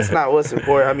 but that's not what's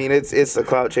important. I mean, it's a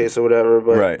clout chase or whatever.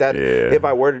 But Right. if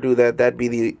I were to do that, that'd be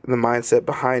the mindset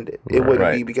behind it. It wouldn't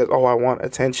Right. be because I want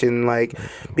attention, like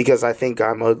because I think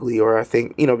I'm ugly, or I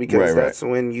think because Right. that's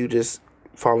when you just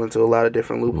fall into a lot of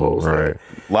different loopholes. Right.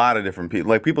 A lot of different people.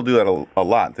 Like people do that a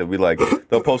lot. They'll be like,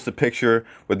 they'll post a picture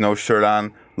with no shirt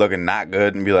on, looking not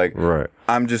good, and be like, Right.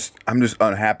 I'm just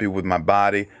unhappy with my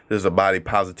body. There's a body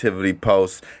positivity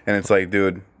post, and it's like,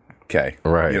 dude, okay,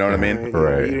 Right. You know what I mean?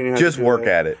 Right. You didn't have Just to do work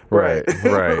that. at it. Right.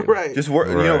 Right. Right. Just work.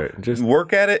 Right. Just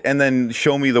work at it, and then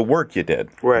show me the work you did.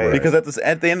 Right. Because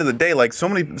at the end of the day, like so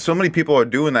many people are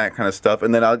doing that kind of stuff,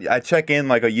 and then I check in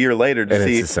like a year later to And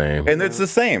see, it's the same. and it's the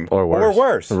same Or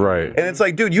worse. Right. And it's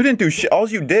like, dude, you didn't do shit. All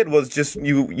you did was just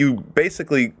you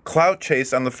basically clout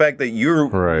chase on the fact that you're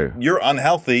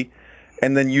unhealthy.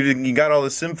 And then you got all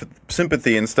this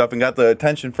sympathy and stuff, and got the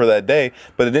attention for that day,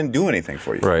 but it didn't do anything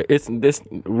for you. Right. It's this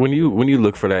when you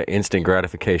look for that instant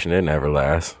gratification, it never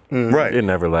lasts. Right. It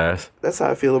never lasts. That's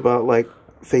how I feel about like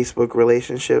Facebook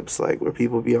relationships, like where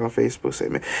people be on Facebook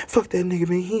saying, "Man, fuck that nigga,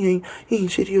 man. He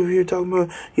ain't shit. He over here talking about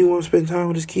he want to spend time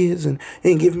with his kids and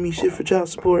ain't giving me shit for child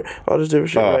support, all this different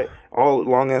shit." Right? All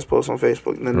long ass posts on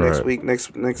Facebook, and then next Right. week,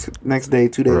 next day,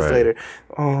 2 days Right. later,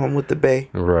 I'm with the bae.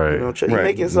 Right. You Right.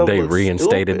 making yourself They look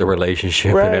reinstated stupid. the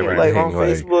relationship Right, and everything. like on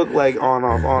Facebook, like on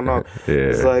off. Yeah.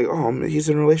 It's like, he's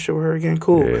in a relationship with her again.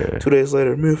 Cool. Yeah. 2 days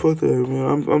later, man, fuck that,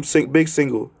 man. I'm big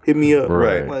single. Hit me up.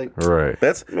 Right. Like, Right.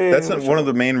 That's Man, what's one of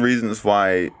the main reasons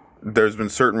why there's been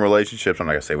certain relationships. I'm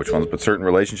not gonna say which ones, but certain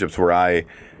relationships where I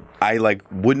like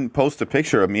wouldn't post a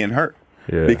picture of me and her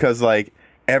Yeah. because like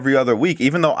every other week,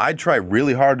 even though I try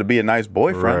really hard to be a nice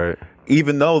boyfriend. Right.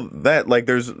 Even though that, like,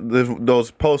 there's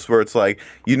those posts where it's like,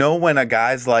 when a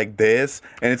guy's like this,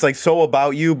 and it's like so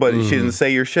about you, but she didn't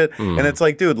say your shit, and it's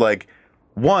like, dude, like,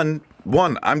 one,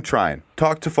 I'm trying.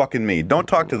 Talk to fucking me. Don't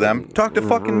talk to them. Talk to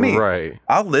fucking me. Right.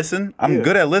 I'll listen. I'm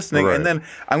good at listening, Right. and then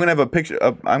I'm gonna have a picture.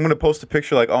 I'm gonna post a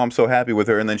picture like, oh, I'm so happy with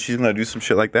her, and then she's gonna do some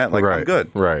shit like that. Like, Right. I'm good.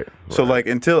 Right. So like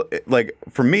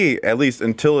for me at least,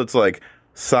 until it's like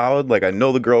solid, like I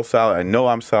know the girl's solid, I know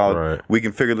I'm solid, Right. we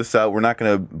can figure this out, we're not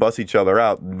gonna bust each other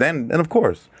out, then of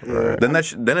course, then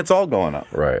then it's all going up.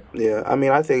 Right. yeah, I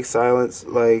mean, I think silence,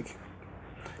 like,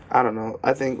 I don't know.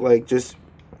 I think like just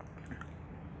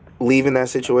leaving that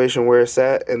situation where it's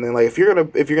at, and then like if you're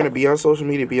gonna be on social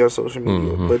media, be on social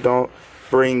media, but don't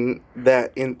bring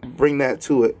that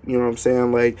to it. You know what I'm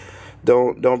saying? Like,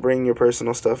 don't bring your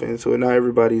personal stuff into it. Not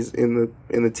everybody's in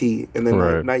the tea, and then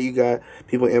Right. like, now you got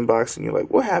people inboxing you like,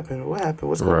 what happened?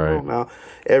 What's going Right. on now?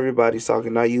 Everybody's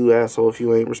talking. Now you asshole if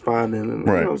you ain't responding, and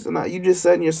Right. so now you just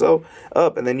setting yourself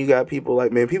up, and then you got people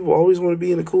like, man, people always want to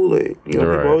be in the Kool-Aid. People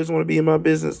Right. always want to be in my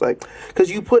business, like,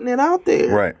 because you putting it out there,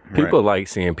 Right. People like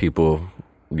seeing people,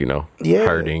 Yeah.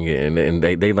 hurting, and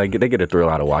they get a thrill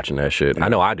out of watching that shit. I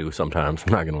know I do sometimes.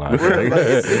 I'm not gonna lie. Like,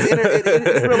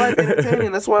 it's real life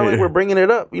entertaining. That's why like we're bringing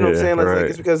it up. You know what I'm Yeah, saying? Like, right.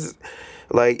 it's because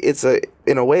like it's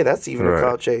in a way that's even a Right.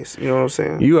 clout chase. You know what I'm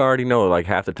saying? You already know, like,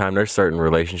 half the time there's certain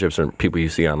relationships and people you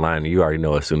see online, you already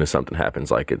know as soon as something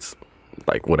happens, like, it's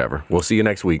like, whatever. We'll see you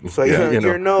next week. It's like Yeah.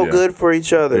 you're no good for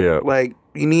each other. Yeah. Like,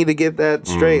 you need to get that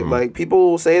straight. Like, people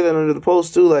will say that under the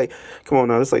post too. Like, come on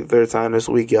now, this is like the third time this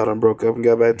week y'all done broke up and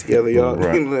got back together. Y'all, y'all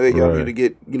Right. need to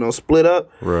get split up,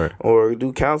 Right. or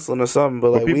do counseling or something.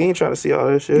 But like, we ain't trying to see all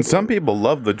this shit. Some people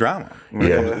love the drama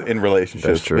in relationships.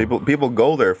 That's true. People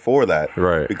go there for that,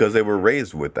 Right. Because they were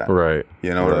raised with that, Right.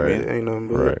 You know what I Right. mean? Ain't nothing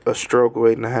but Right. a stroke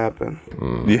waiting to happen.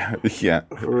 Yeah, yeah.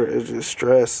 It's just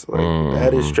stress. Like,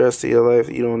 added stress to your life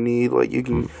that you don't need. Like, you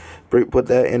can put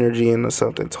that energy into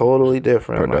something totally different.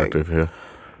 Productive, yeah.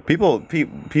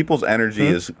 People's energy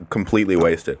is completely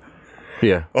wasted.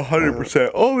 Yeah.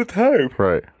 100% all the time.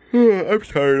 Right. I'm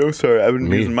tired. I'm sorry. I've been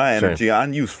Me, using my same. energy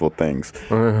on useful things,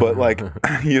 but like,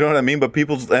 you know what I mean. But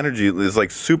people's energy is like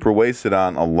super wasted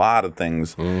on a lot of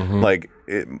things, like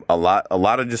a lot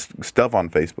of just stuff on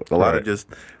Facebook. A lot of Right. just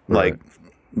like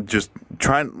just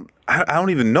trying. I don't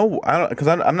even know. Because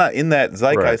I'm not in that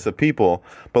zeitgeist of people.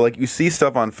 But like, you see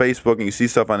stuff on Facebook and you see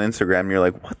stuff on Instagram, and you're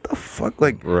like, what the fuck?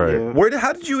 Like, Right. Yeah.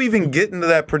 how did you even get into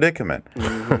that predicament?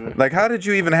 Like, how did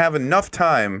you even have enough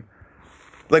time?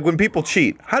 Like, when people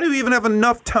cheat, how do you even have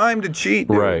enough time to cheat?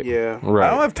 Dude? Right. Yeah. Right.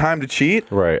 I don't have time to cheat.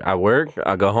 Right. I work.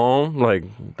 I go home. Like,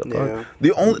 the fuck? Yeah.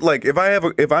 The only like if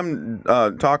I'm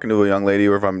talking to a young lady,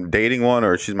 or if I'm dating one,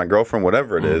 or she's my girlfriend,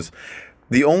 whatever it is,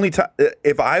 the only time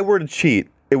if I were to cheat,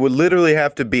 it would literally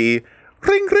have to be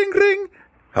ring, ring, ring.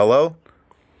 Hello.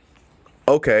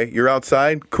 Okay, you're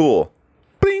outside. Cool.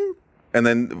 Bing. and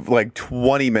then like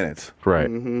 20 minutes. Right.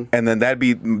 And then that'd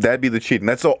be the cheating.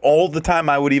 That's all the time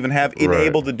I would even have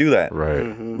able to do that.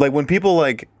 Right. Like when people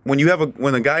like when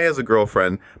a guy has a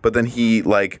girlfriend, but then he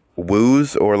like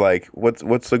woos or like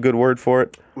what's a good word for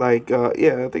it? Like,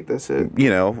 yeah, I think that's it. You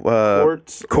know,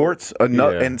 courts Yeah.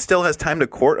 and still has time to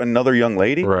court another young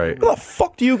lady. Right. How the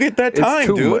fuck do you get that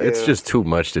time, dude? It's just too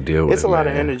much to deal with. It's a lot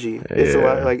of man. energy. It's a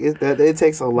lot. Like it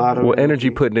takes a lot of. Well, energy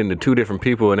putting into two different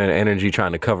people, and then energy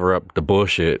trying to cover up the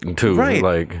bullshit too. Right.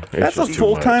 Like it's That's a just too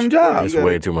full-time much. job. It's You gotta-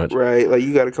 way too much. Right, like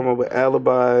you got to come up with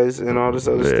alibis and all this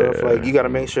other stuff. Like you got to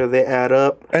make sure they add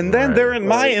up. And then they're in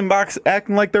my inbox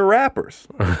acting like they're rappers.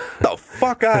 The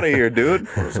fuck out of here, dude.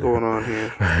 What's going on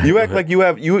here? You act like you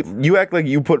act like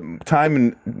you put time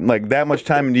in like that much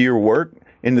time into your work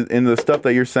in the stuff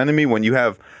that you're sending me when you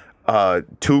have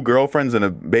 2 girlfriends and a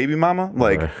baby mama.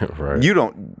 Like Right. you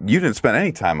didn't spend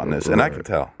any time on this, and I can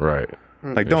tell. Right.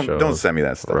 Like It don't shows. send me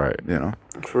that stuff. Right. You know.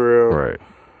 For real. Right.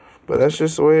 But that's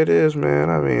just the way it is, man.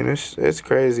 I mean, it's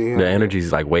crazy. The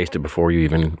energy's like wasted before you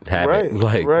even have it.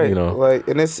 Like you know. like,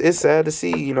 and it's sad to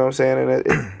see. You know what I'm saying?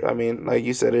 And I mean, like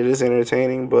you said, it is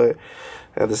entertaining, but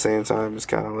at the same time, it's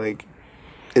kind of like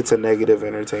it's a negative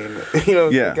entertainment. You know?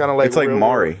 Yeah. Kind of like it's like real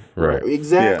Maury. Right.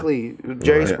 Exactly.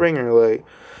 Jerry Right. Springer, like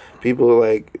people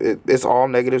like it's all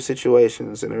negative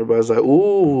situations, and everybody's like,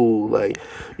 "Ooh, like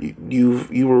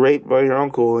you were raped by your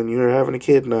uncle, and you're having a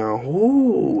kid now.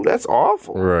 Ooh, that's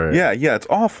awful." Right. Yeah. It's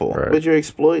awful. Right. But you're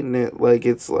exploiting it like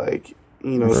it's like.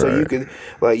 You know, so you Right. could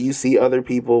like you see other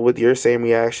people with your same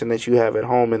reaction that you have at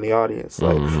home in the audience,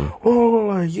 like, oh,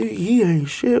 like he ain't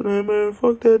shit, man.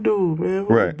 Fuck that dude, man.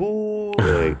 Right. Boo.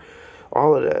 Like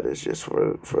all of that is just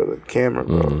for the camera,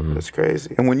 bro. It's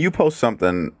crazy. And when you post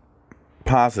something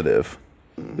positive,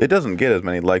 it doesn't get as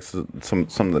many likes as some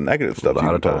of the negative stuff. A lot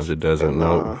you of post. times it doesn't.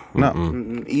 No.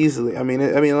 No. Easily. I mean,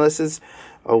 unless it's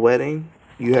a wedding,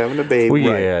 you having a baby. Well,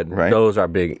 yeah, right. those are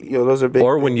big. You know, those are big.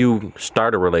 Or when you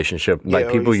start a relationship, like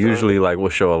when people you start. usually like will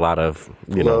show a lot of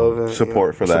love know and,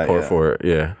 Support for that. support yeah. for it.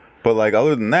 Yeah. But like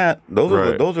other than that, those are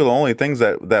Right. those are the only things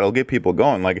that'll get people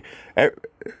going. Like, and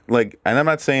I'm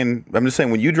not saying. I'm just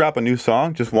saying when you drop a new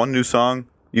song, just one new song,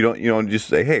 you don't just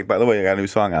say, hey, by the way, I got a new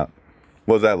song out.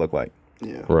 What does that look like?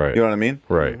 Yeah. Right. You know what I mean?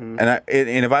 Right. And and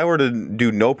if I were to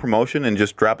do no promotion and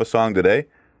just drop a song today,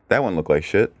 that wouldn't look like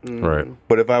shit. Right.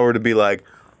 But if I were to be like,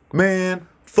 man,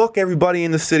 fuck everybody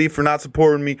in the city for not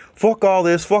supporting me. Fuck all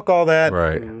this. Fuck all that.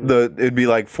 Right. It'd be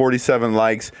like 47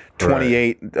 likes,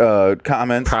 28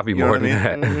 comments. Probably you know more what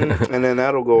I than mean? that. And then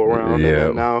that'll go around. Yeah. And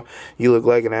then now you look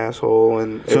like an asshole,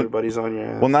 and everybody's on your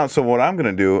ass. Well, now, so what I'm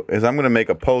gonna do is I'm gonna make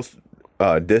a post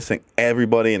dissing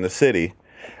everybody in the city,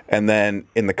 and then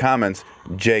in the comments,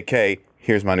 JK,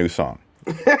 here's my new song.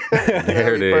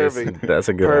 There it is. Perfect. That's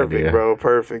a good Perfect, idea. bro.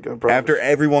 Perfect. I promise. After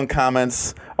everyone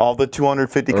comments, all the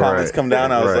 250 comments Right. come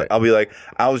down. Right. I'll be like,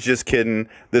 I was just kidding.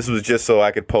 This was just so I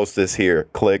could post this here.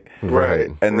 Click. Right.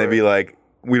 And they'd be like,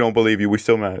 we don't believe you. We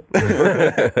still mad.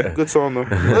 Good song though.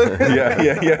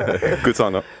 yeah. Good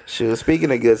song though. Shoot,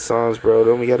 speaking of good songs, bro,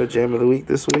 don't we got a jam of the week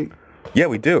this week? Yeah,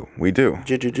 we do.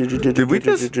 Did we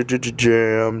just,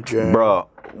 jam? bro?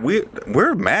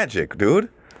 We're magic, dude.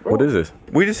 What is this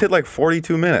We just hit like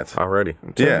 42 minutes. already?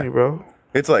 Yeah, bro.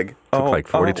 it's like like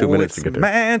 42 minutes to it's get there.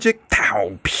 Magic.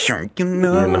 Ow, you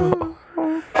know.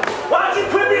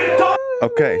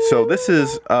 Okay, so this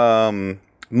is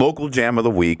local jam of the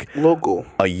week. Local.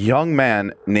 A young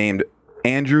man named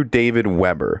Andrew David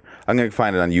Weber. I'm gonna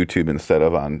find it on YouTube instead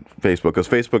of on Facebook because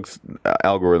Facebook's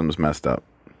algorithm is messed up.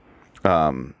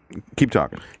 Keep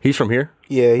talking. He's from here.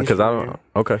 Yeah, he's Because I from don't. here.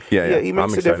 Okay. Yeah, Yeah, he makes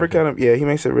I'm a different excited. kind of. Yeah, he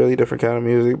makes a really different kind of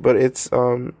music, but it's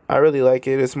I really like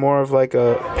it. It's more of like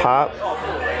a pop,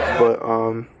 but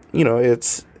you know,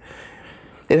 it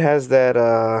has that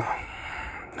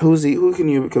who can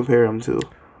you compare him to? You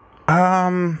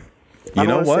I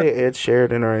know don't wanna what? say Ed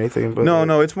Sheridan or anything, but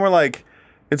No, it's more like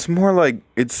it's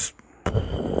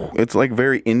like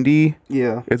very indie.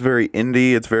 yeah, It's very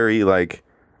indie. It's very like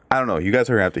I don't know. You guys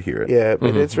are gonna have to hear it. yeah,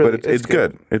 but it's really but it's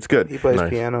good. It's good. He plays Nice.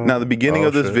 piano. Now the beginning Oh,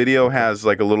 of this shit. video has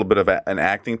like a little bit of an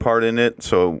acting part in it,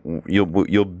 so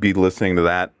you'll be listening to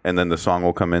that, and then the song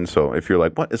will come in. So if you're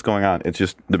like, "What is going on?" It's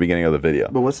just the beginning of the video.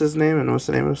 But what's his name and what's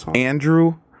the name of the song?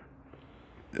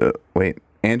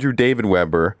 Andrew David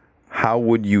Weber. How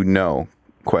would you know?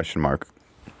 Question mark.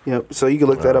 Yep. So you can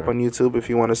look that up on YouTube if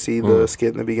you want to see the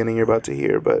skit in the beginning you're about to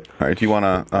hear. But All right. Do you want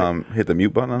to hit the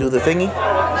mute button? do the thingy.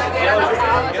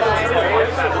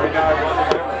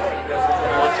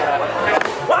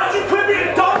 Why don't you quit being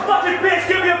a dumb fucking bitch?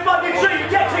 Give me a fucking drink. You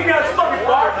can't take me out of this fucking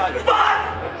bar. Fuck!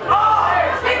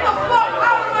 Oh! Get the fuck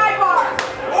out of my bar!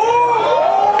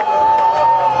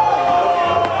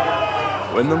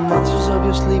 When the monsters of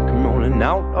your sleep come rolling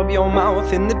out of your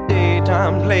mouth in the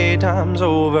daytime, playtime's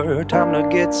over, time to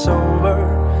get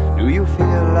sober. Do you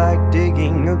feel like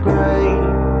digging a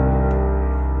grave?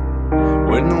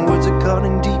 When the woods are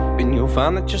cutting deep and you'll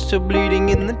find that you're still bleeding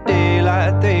in the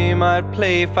daylight, they might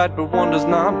play fight, but one does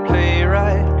not play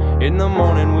right. In the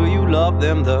morning, will you love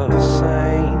them the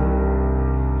same?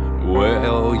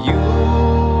 Well,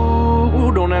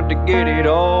 you don't have to get it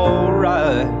all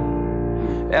right.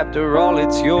 After all,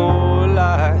 it's your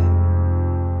life.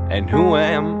 And who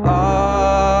am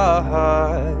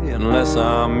I unless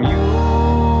I'm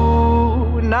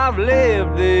you? And I've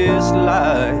lived this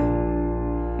life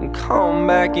and come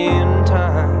back in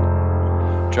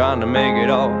time, trying to make it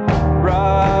all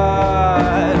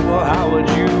right. Well, how would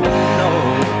you know?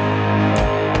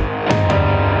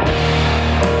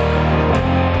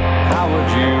 How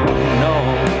would you know?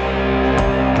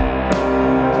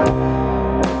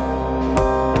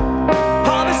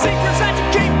 All the secrets that you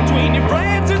keep between your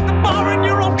friends at the bar and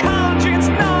your own conscience,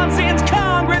 nonsense,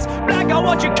 Congress, black out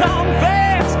what you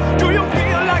confess. Do you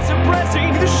feel like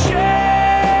suppressing the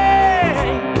shame?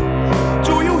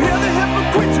 Do you hear the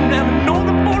hypocrites who never know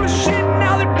the full of shit?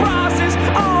 Now they process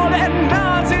all that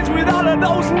nonsense with all of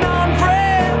those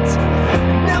non-friends.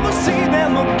 Never see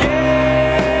them again.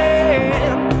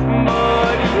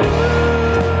 But you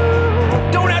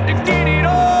don't have to get it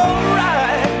all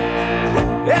right.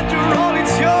 After all,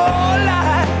 it's your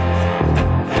life.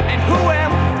 And who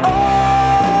am I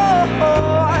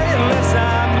unless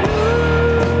I'm you?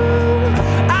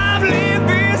 I've lived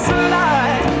this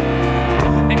life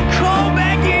and come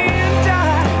back in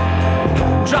time,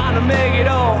 trying to make it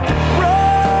all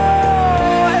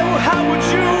right. Well, how would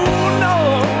you know?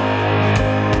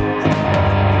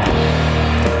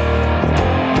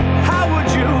 How would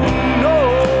you know?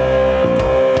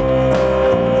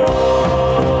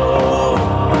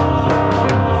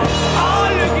 Oh,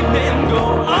 look at them go.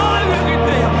 Oh, look at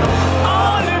them.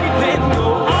 Oh, look at them go.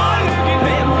 Oh, look at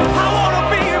them. I wanna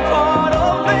be a part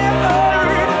of their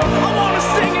herd. I wanna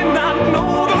sing and not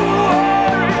know the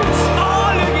words. Oh,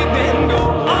 look at them go.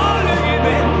 Oh, look at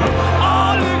them.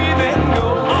 Oh, look at them go.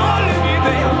 Oh, look at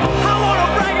them. I wanna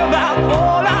brag about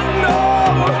all I know.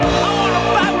 I wanna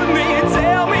fight with me and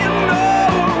tell me no.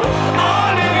 Oh,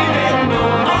 look at them go.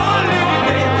 Oh, look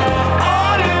at them.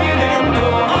 Oh, look at them go.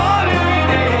 Oh, look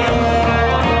at them.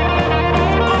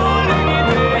 Oh, look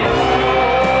at them.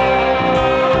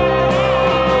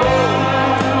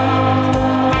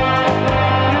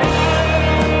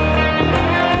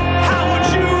 How would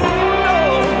you know?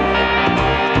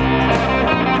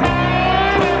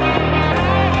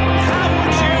 How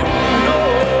would you know?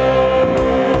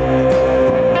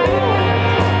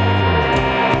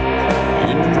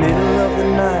 In the middle of the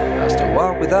night, I still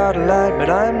walk without a light, but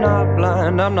I am not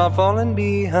blind, I'm not falling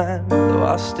behind, though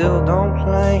I still don't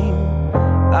claim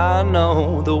I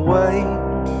know the way.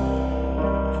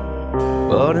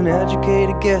 But an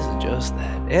educated guess is just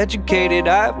that. Educated,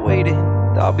 I've waited,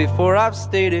 thought before I've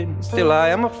stated, still I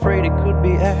am afraid it could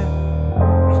be had.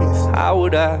 How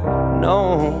would I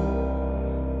know?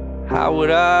 How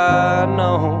would I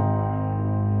know?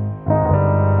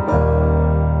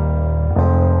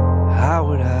 How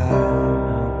would I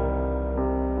know?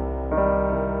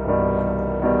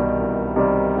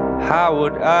 How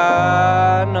would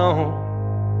I know?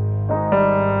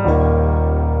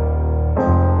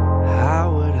 How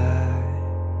would I?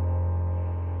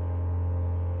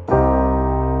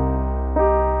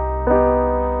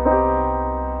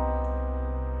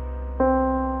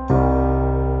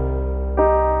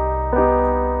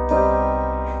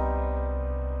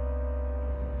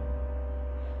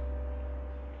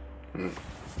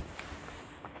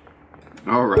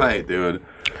 All right, dude.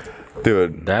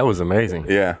 That was amazing.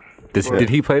 Yeah. Did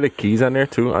he play the keys on there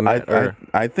too? On that, or-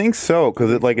 I think so,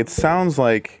 because it sounds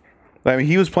like, I mean,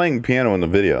 he was playing piano in the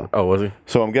video. Oh, was he?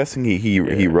 So I'm guessing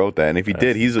he wrote that, and if he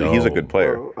did, he's a good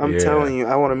player. Bro, I'm Yeah. telling you,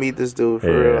 I want to meet this dude for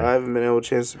Yeah. real. I haven't been able to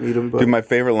chance to meet him, but Dude, my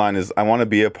favorite line is, "I want to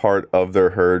be a part of their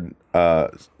herd,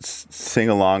 sing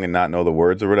along and not know the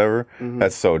words or whatever."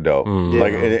 That's so dope.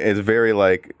 Like it's very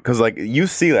like, because like you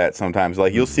see that sometimes.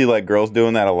 Like you'll see like girls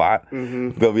doing that a lot.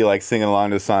 They'll be like singing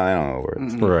along to the song. I don't know the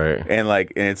words. Right. And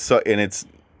like, and it's.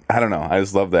 I don't know. I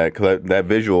just love that because that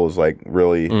visual is like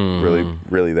really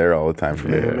there all the time for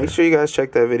me. make sure you guys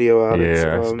check that video out. Yeah, It's,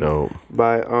 that's dope.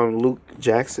 by Luke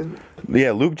Jackson.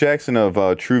 Yeah, Luke Jackson of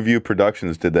True View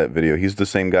Productions did that video. He's the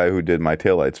same guy who did my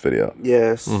Taillights video.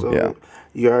 Yes, so Yeah.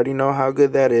 you already know how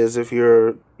good that is if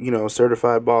you're,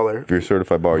 certified baller. If you're a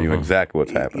certified bar, you know exactly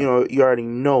what's happening. You already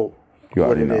know You what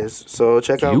already it know. is. So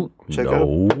check out. You Check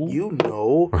know. out. You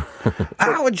know.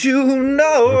 How would you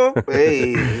know?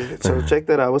 Hey. So check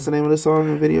that out. What's the name of the song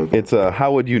and video? It's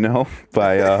How Would You Know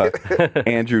by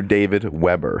Andrew David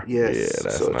Weber. Yes. Yeah,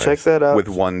 that's so nice. check that out. With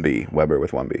 1B. Weber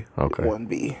with 1B. Okay.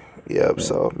 1B. Yep.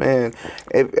 So man,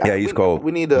 Yeah, he's cold.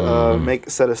 We need to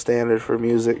set a standard for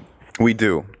music. We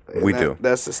do. And We do.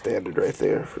 That's the standard right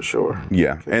there for sure.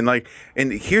 Yeah. And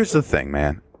here's the thing,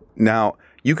 man. Now,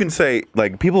 you can say,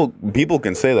 like, people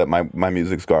can say that my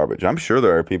music's garbage. I'm sure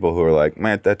there are people who are like,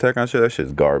 man, that techno shit, that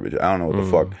shit's garbage. I don't know what the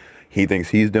fuck he thinks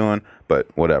he's doing, but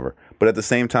whatever. But at the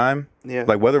same time, Yeah.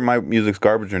 like, whether my music's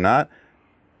garbage or not,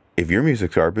 if your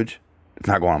music's garbage, it's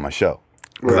not going on my show.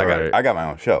 Because Right. I got my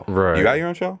own show. Right. You got your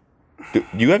own show? Do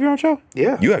you have your own show?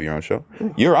 Yeah. You have your own show.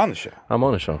 You're on the show. I'm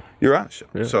on the show. You're on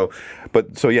the show.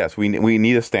 So yes, we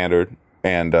need a standard,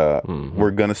 and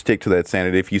we're gonna stick to that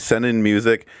standard. If you send in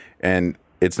music and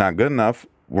it's not good enough,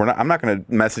 I'm not gonna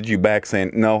message you back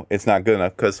saying no, it's not good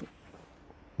enough, because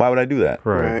why would I do that?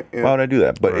 Right. Yeah. Why would I do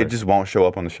that? But it Right. just won't show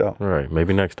up on the show. All right.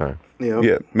 Maybe next time. Yeah.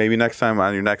 Yeah, maybe next time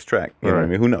on your next track. You know what I Right.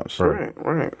 mean? Who knows?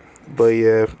 Right. But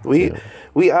yeah,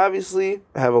 we obviously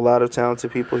have a lot of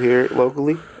talented people here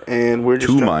locally, and we're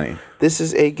just Too trying- many. This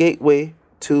is a gateway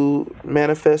to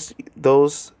manifest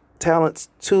those talents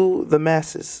to the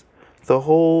masses, the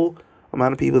whole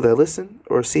amount of people that listen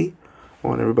or see. I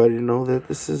want everybody to know that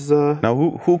this is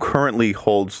Now, who currently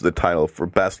holds the title for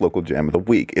Best Local Jam of the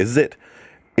Week? Is it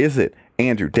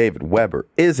Andrew David Weber?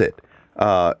 Is it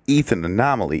Ethan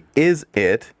Anomaly? Is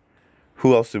it,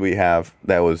 who else did we have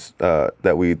that was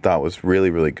that we thought was really,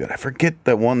 really good? I forget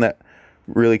that one that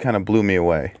really kind of blew me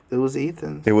away. it was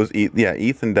Ethan. It was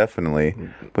Ethan definitely,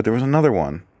 but there was another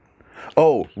one.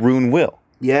 Oh, Rune Will.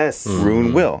 Yes.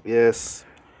 Rune Will. Yes.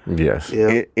 Yes.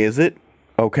 Yeah. Is it?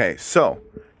 Okay, so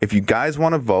if you guys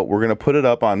want to vote, we're going to put it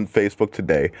up on Facebook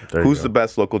today. There you Who's go. the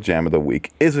best local jam of the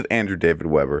week? Is it Andrew David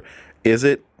Weber? Is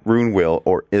it Rune Will?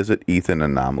 Or is it Ethan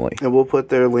Anomaly? And we'll put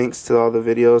their links to all the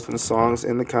videos and songs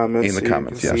in the comments. In the so you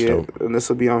comments, can yes. see it. And this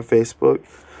will be on Facebook.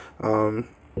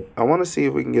 I want to see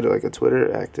if we can get like a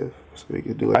Twitter active, so we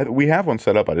could do like. We have one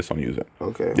set up. I just don't use it.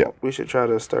 Okay. Yeah. We should try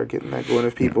to start getting that going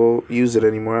if people use it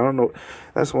anymore. I don't know.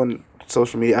 That's one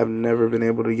social media I've never been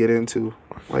able to get into.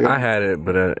 Like I had it,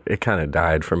 but it kind of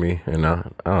died for me. I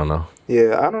don't know.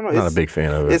 Yeah, I don't know. I'm not It's- a big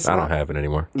fan of it's it. I don't not- have it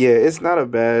anymore. Yeah, it's not a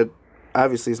bad.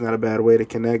 Obviously, it's not a bad way to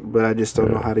connect, but I just don't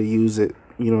know how to use it.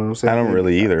 You know what I'm saying? I don't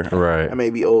really either. Right. I may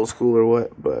be old school or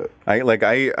what, but I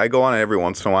go on it every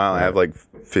once in a while. I have like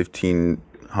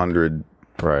 1,500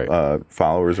 Right.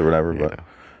 followers or whatever, but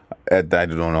I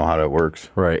don't know how that works.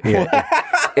 Right. Yeah.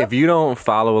 if you don't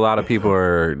follow a lot of people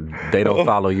or they don't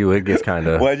follow you, it gets kind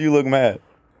of. Why'd you look mad?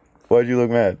 Why'd you look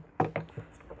mad?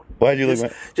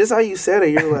 just how you said it,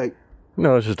 you're like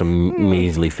No, it's just a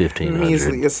measly 1,500.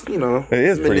 measly. It's It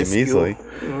is pretty minuscule. measly.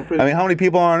 You know, pretty- I mean, how many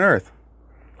people are on Earth?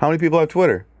 How many people have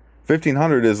Twitter?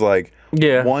 1,500 is like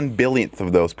Yeah. 1/1000th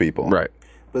of those people. Right.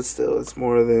 but still, it's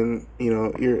more than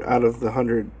you're out of the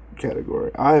 100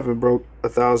 category. I haven't broke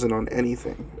 1,000 on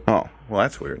anything. Oh, well,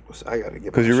 that's weird. So I gotta get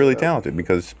Because my you're really shit up.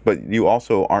 talented. But you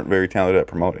also aren't very talented at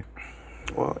promoting.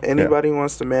 Well, anybody who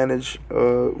wants to manage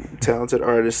talented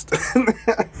artists,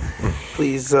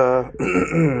 please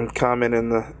comment in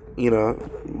the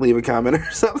leave a comment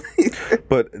or something.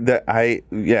 But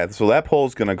so that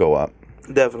poll's gonna go up.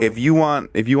 Definitely. If you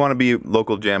want to be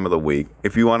local jam of the week,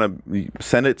 if you want to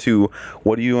send it to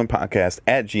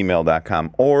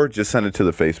whatdoyoudonpodcast@gmail.com or just send it to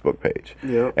the Facebook page.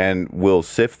 Yep. And we'll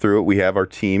sift through it. We have our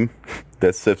team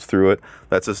that sifts through it,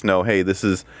 lets us know, hey, this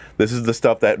is the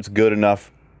stuff that's good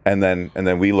enough, and then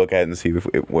we look at it and see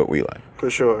what we like. For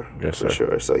sure. Yes, for sir.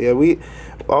 sure. So yeah,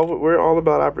 we're all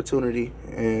about opportunity,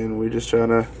 and we're just trying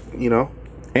to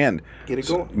And get it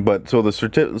going. But so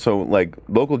like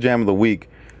local jam of the week,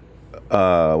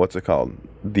 what's it called?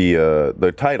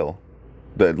 The title,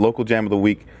 the local jam of the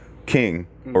week king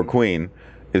or queen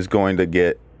is going to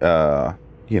get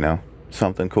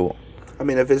something cool. I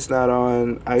mean, if it's not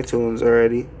on iTunes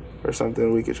already or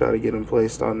something, we could try to get him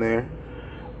placed on there.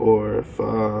 Or if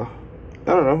I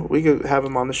don't know, we could have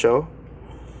him on the show,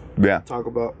 Yeah. talk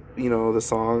about the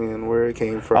song and where it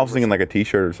came from. I was thinking like a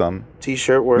T-shirt or something.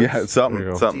 T-shirt works. Yeah, There you something.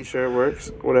 go. T-shirt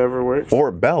works. Whatever works. Or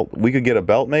a belt. We could get a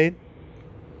belt made,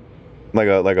 like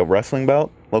a wrestling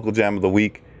belt. Local jam of the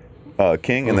week,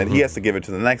 king, and then he has to give it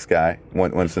to the next guy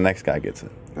once the next guy gets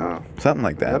it. Oh, Something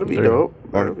like that. that'd be There you dope.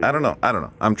 Or, That'd be I don't know.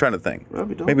 I'm trying to think. That'd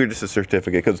be dope. Maybe just a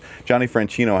certificate, because Johnny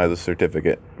Franchino has a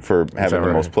certificate for having the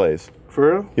right? most plays.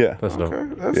 For real? Yeah. That's dope.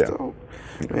 Okay, that's Yeah. dope.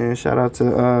 Man, shout out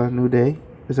to New Day.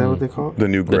 Is that what they call it? The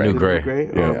new The gray. new gray. Gray?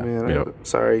 Yeah. Oh, man. Yep.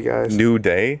 Sorry, guys. New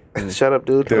day, Shut up,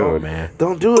 dude. Dude, Don't, man.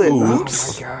 Don't do it.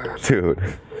 Oops. Oh, my God. dude.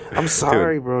 I'm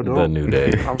sorry, bro. Don't. The new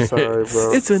day. I'm sorry,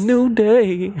 bro. It's a new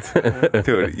day.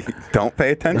 Dude, don't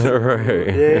pay attention. Right.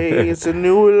 Hey, it's a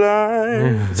new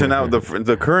life. So now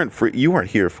the current free, you weren't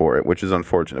here for it, which is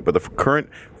unfortunate. But the current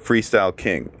freestyle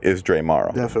king is Dre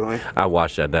Morrow. Definitely. I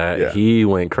watched that. Yeah. He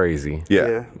went crazy.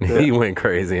 Yeah, He went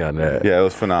crazy on that. yeah, it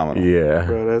was phenomenal. Yeah.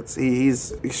 Bro,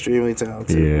 he's extremely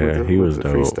talented. Yeah, with the, he was with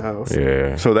the dope. freestyles.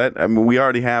 Yeah. So that we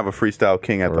already have a freestyle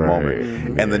king at the Right.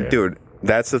 moment, and then dude,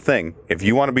 that's the thing. If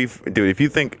you want to be, dude, if you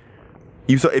think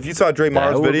if you saw Dre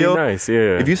Morrow's would be video, nice,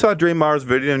 yeah. If you saw Dre Morrow's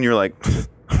video and you're like,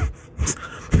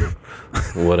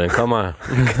 Well, then come on.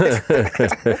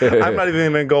 I'm not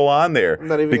even gonna go on there. I'm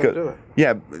not even gonna do it.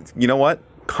 Yeah, you know what?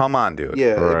 Come on, dude.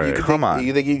 Yeah, Right. if you Come think, on.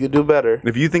 You think you could do better?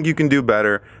 If you think you can do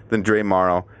better than Dre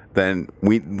Morrow, then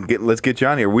let's get you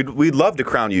on here. We'd love to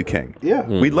crown you king. Yeah.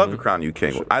 We'd love to crown you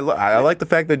king. I like the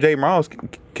fact that Dre Morrow's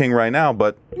king right now,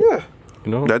 but Yeah. You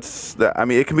know? I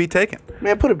mean, it can be taken.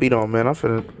 Man, put a beat on, man. I'm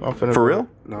finna. For real?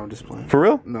 No, I'm just playing. For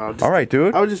real? No, I'm just, All right,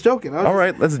 dude. I was just joking. All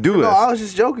right, let's do No, this. I was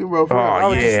just joking, bro. For real. I Oh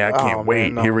was yeah, just- I can't oh, wait.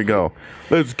 man, no. Here we go.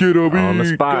 Let's get a beat On the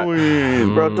spot.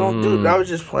 going. Bro, don't do. I was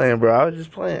just playing, bro. I was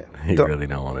just playing. He Don't- really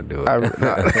don't want to do it. I,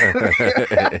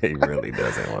 nah, He really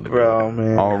doesn't want to do bro,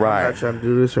 man. All right. I'm not trying to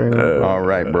do this right now. All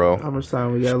right, bro. How much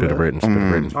time we got it. Spit a left? written, spit a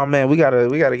written. Oh man, we gotta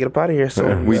get up out of here.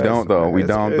 So We don't though. We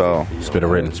That's don't crazy. though. Spit a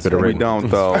written, spit a We written. don't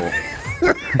though.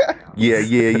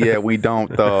 Yeah. We don't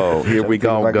though. Here we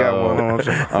go. I got one on.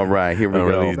 Go. All right. Here we Don't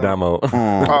release go. demo.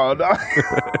 Oh no,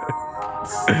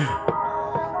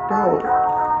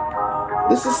 bro.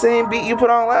 This is the same beat you put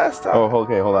on last time. Oh,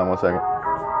 okay. Hold on 1 second.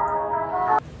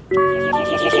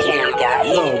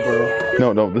 No,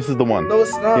 bro. No. This is the one. No,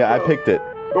 it's not. Yeah, I bro. picked it.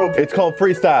 Bro, It's called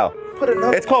freestyle. put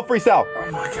another. It's called freestyle.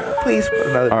 Oh my god! Please put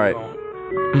another. All right.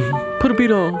 beat on. Put a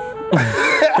beat on.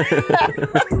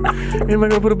 Anybody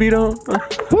gonna put a beat on?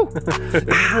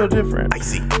 It's real different.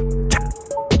 Icy.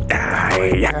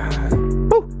 Hey.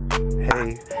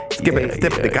 Skip it.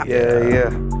 Step it. Got Yeah.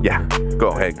 Yeah. Go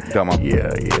ahead. Come on. Yeah.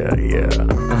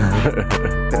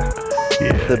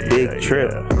 The big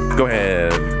trip. Go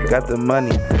ahead. Got the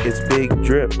money. It's big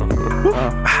drip.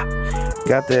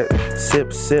 Got that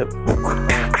sip.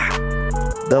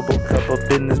 Double cup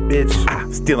up in this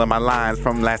bitch. Stealing my lines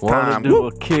from last Wanna time. do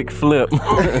a kick flip?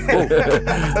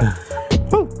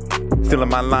 Stealing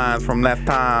my lines from last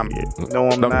time. No,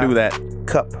 I'm Don't not. do that.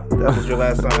 Cup. That was your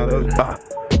last time.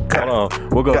 Hold on.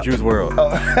 We'll go Juice WRLD.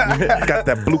 Got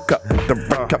that blue cup. The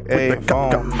red cup. with Hey, the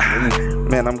cup. phone.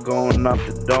 Man, I'm going off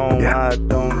the dome. Yeah. I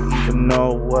don't even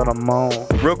know what I'm on.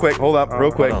 Real quick, hold up,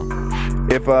 real quick. hold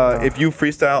If you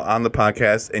freestyle on the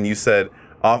podcast and you said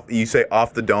you say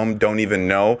off the dome, don't even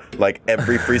know, like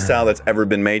every freestyle that's ever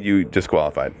been made, you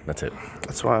disqualified. That's it.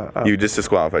 That's why. You just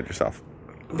disqualified yourself.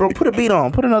 Bro, put a beat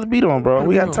on. Put another beat on, bro.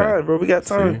 We got time, bro. We got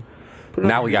time. Put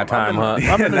Now we got time, huh?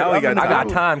 Now we got I got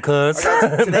time, cuz.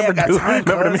 Today I got time.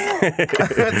 Remember cuz. me?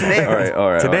 Today, All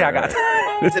right. Today I got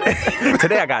time.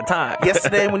 Today I got time.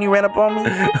 Yesterday when you ran up on me,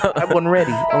 I wasn't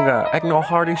ready. Oh God, acting all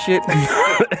hard and shit.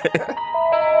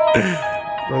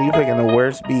 Bro, you picking the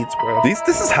worst beats, bro. This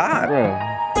is hot.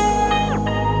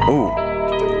 Ooh.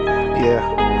 Yeah.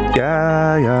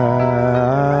 Yeah.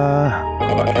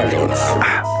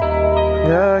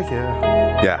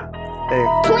 Yeah. Hey,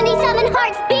 27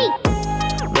 hearts beat.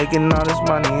 making all this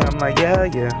money, I'm like,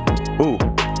 yeah. Ooh.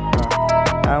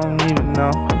 I don't even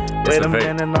know. Wait a a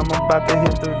vape. minute, I'm about to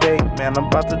hit the vape, man. I'm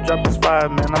about to drop this fire,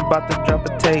 man. I'm about to drop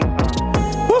a tape.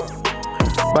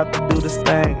 About to do this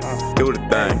thing. Do the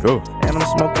thing. Ooh. And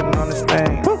I'm smoking on this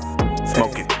thing.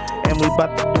 Smoke it. And we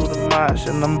about to do the mosh,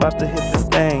 and I'm about to hit this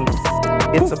thing.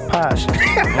 It's a posh.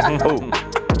 Ooh.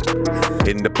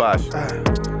 In the bush.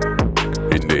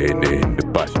 In the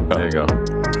bush. There you go.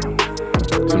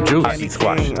 Some juice. I eat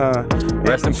squash.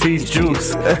 Rest in peace,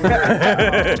 juice.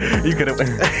 You could have.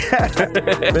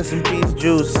 Rest in peace,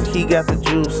 Juice. He got the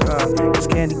juice. It's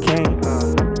Candy Cane.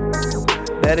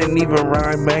 That didn't even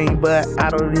rhyme, man, but I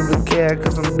don't even care,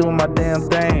 cause I'm doing my damn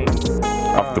thing.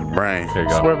 Off the brain. There you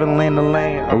go. Swerving lane to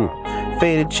lane. Ooh.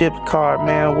 Faded chip card,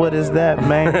 man. What is that,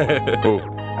 man? Ooh.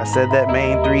 I said that,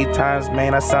 man, 3 times,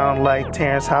 man. I sound like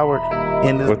Terrence Howard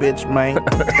in this bitch, man.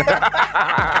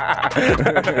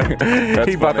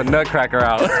 He brought the nutcracker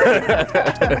out.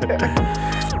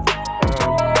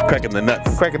 Cracking the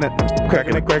nuts. cracking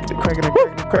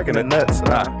the nuts.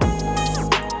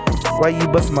 Why you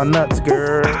busting my nuts,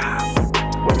 girl?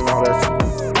 Wait, no, that's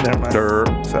never mind. Durr.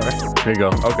 Sorry. Here you go.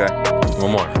 Okay.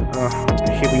 One more.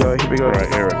 Here we go. All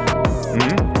right, here.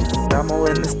 Down Damo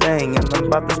in this thing, and I'm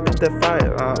about to spit that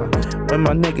fire. When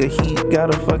my nigga, he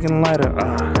got a fucking lighter.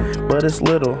 But it's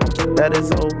little, that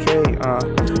is okay.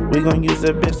 We gon' use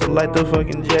that bitch to light the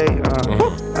fucking J.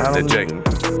 I don't J. even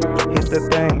hit the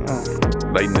thing.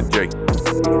 Lighting the J.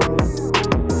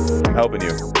 I'm helping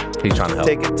you. He's trying to help.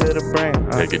 Take it to the brain.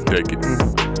 Take it.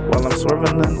 While I'm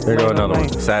swerving in the There go lane. another one.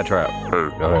 Sad trap. Go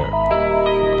ahead.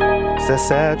 It's that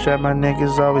sad trap my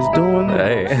niggas always doing.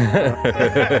 Hey.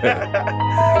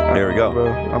 Here we go. Bro,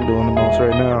 I'm doing the most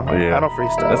right now. Yeah. I don't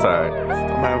freestyle. That's all right.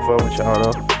 I'm having fun with y'all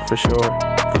though, for sure.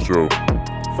 For sure.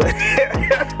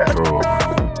 True.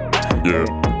 Yeah.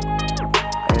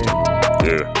 Hey,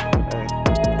 Yeah.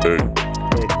 Hey.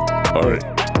 hey, All right.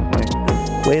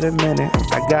 hey. Wait a minute,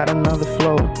 I got another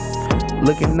flow.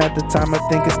 Looking at the time, I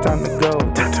think it's time to go.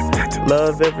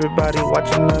 Love everybody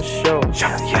watching us show.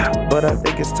 But I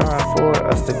think it's time for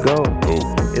us to go.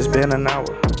 It's been an hour.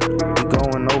 We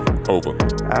going over.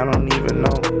 I don't even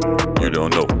know. You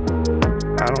don't know.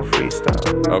 I don't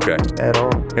freestyle Okay. at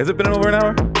all. Has it been over an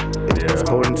hour? It's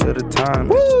according to the time.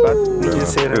 We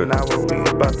just hit an hour. We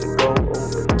about to go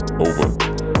over.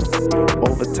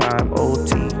 Overtime,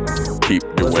 OT.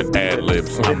 Keep doing ad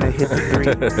libs. Finna hit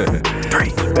the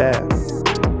three. Bad.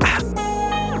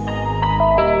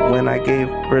 When I gave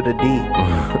her the D.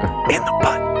 In the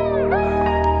butt.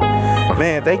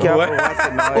 Man, thank y'all for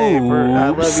watching. I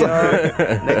love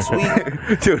y'all. Next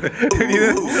week. Dude,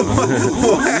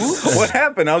 what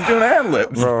happened? I was doing ad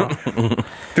libs. Bro.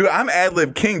 Dude, I'm ad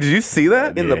lib king. Did you see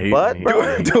that? In the butt,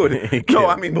 bro? Dude, no,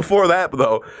 I mean before that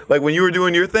though. Like when you were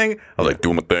doing your thing, I was like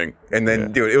doing my thing, and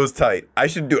then dude, it was tight.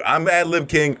 I'm ad lib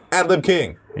king. Ad lib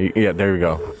king. Yeah, there we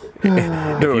go.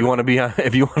 If you want to be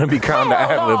crowned the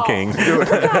ad lib king, What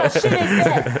kind of shit is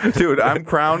that? Dude, I'm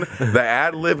crowned the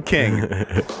ad lib king.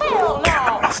 Hell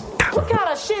no. What kind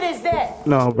of shit is that?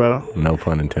 No, bro. no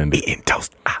pun intended. Eating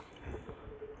toast.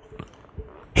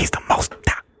 He's the most.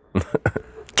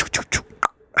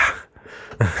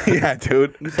 Yeah,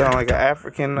 dude. You sound like an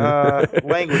African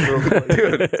language. Real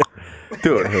quick.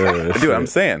 Dude, I'm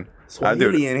saying.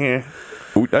 Swahili in here.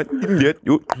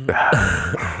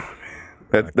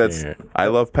 That's. I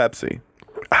love Pepsi.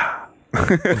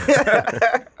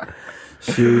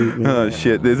 Shoot, man. Oh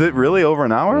shit! Is it really over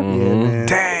an hour? Yeah, man.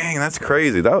 Dang, that's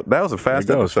crazy. That was a fast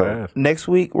episode. Next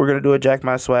week we're gonna do a Jack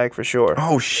My Swag for sure.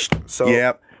 Oh So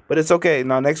yeah. But it's okay.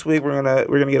 No, next week we're gonna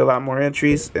get a lot more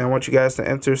entries, and I want you guys to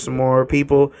enter some more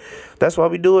people. That's why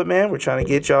we do it, man. We're trying to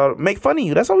get y'all make fun of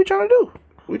you. That's what we're trying to do.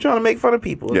 We're trying to make fun of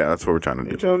people. Yeah, that's what we're trying to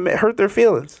We're do. trying to hurt their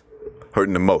feelings.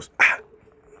 Hurting the most.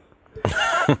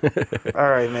 All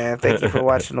right, man. Thank you for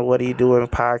watching the What Are You Doing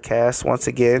podcast once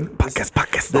again.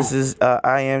 Podcast. This is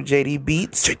I am JD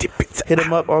Beats. Hit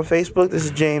him up on Facebook. This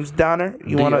is James Donner.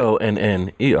 You want to?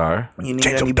 DONNER. You need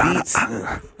any beats?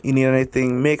 You need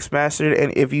anything mixed, mastered?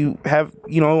 And if you have,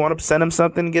 want to send him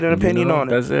something, get an opinion on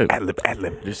it. That's it. Ad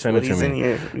lib. Just send But it to he's in me.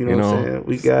 here. You know what I'm saying?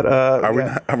 We got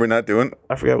Are we not doing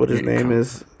I forgot what his name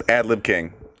is. ad lib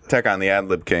king? Tech on the ad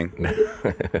lib king.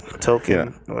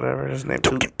 Token, whatever his name.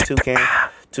 Toucan.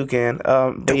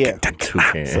 But yeah.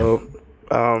 Toucan. So,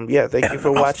 thank you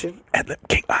for watching. Ad lib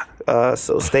king.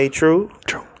 So stay true.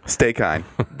 True. Stay kind.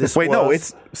 This Wait, no,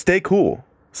 was- it's stay cool.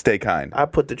 Stay kind. I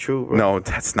put the true, bro. No,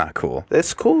 that's not cool.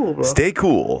 It's cool, bro. Stay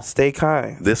cool. Stay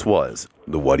kind. This was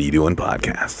the What Are You Doing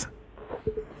podcast.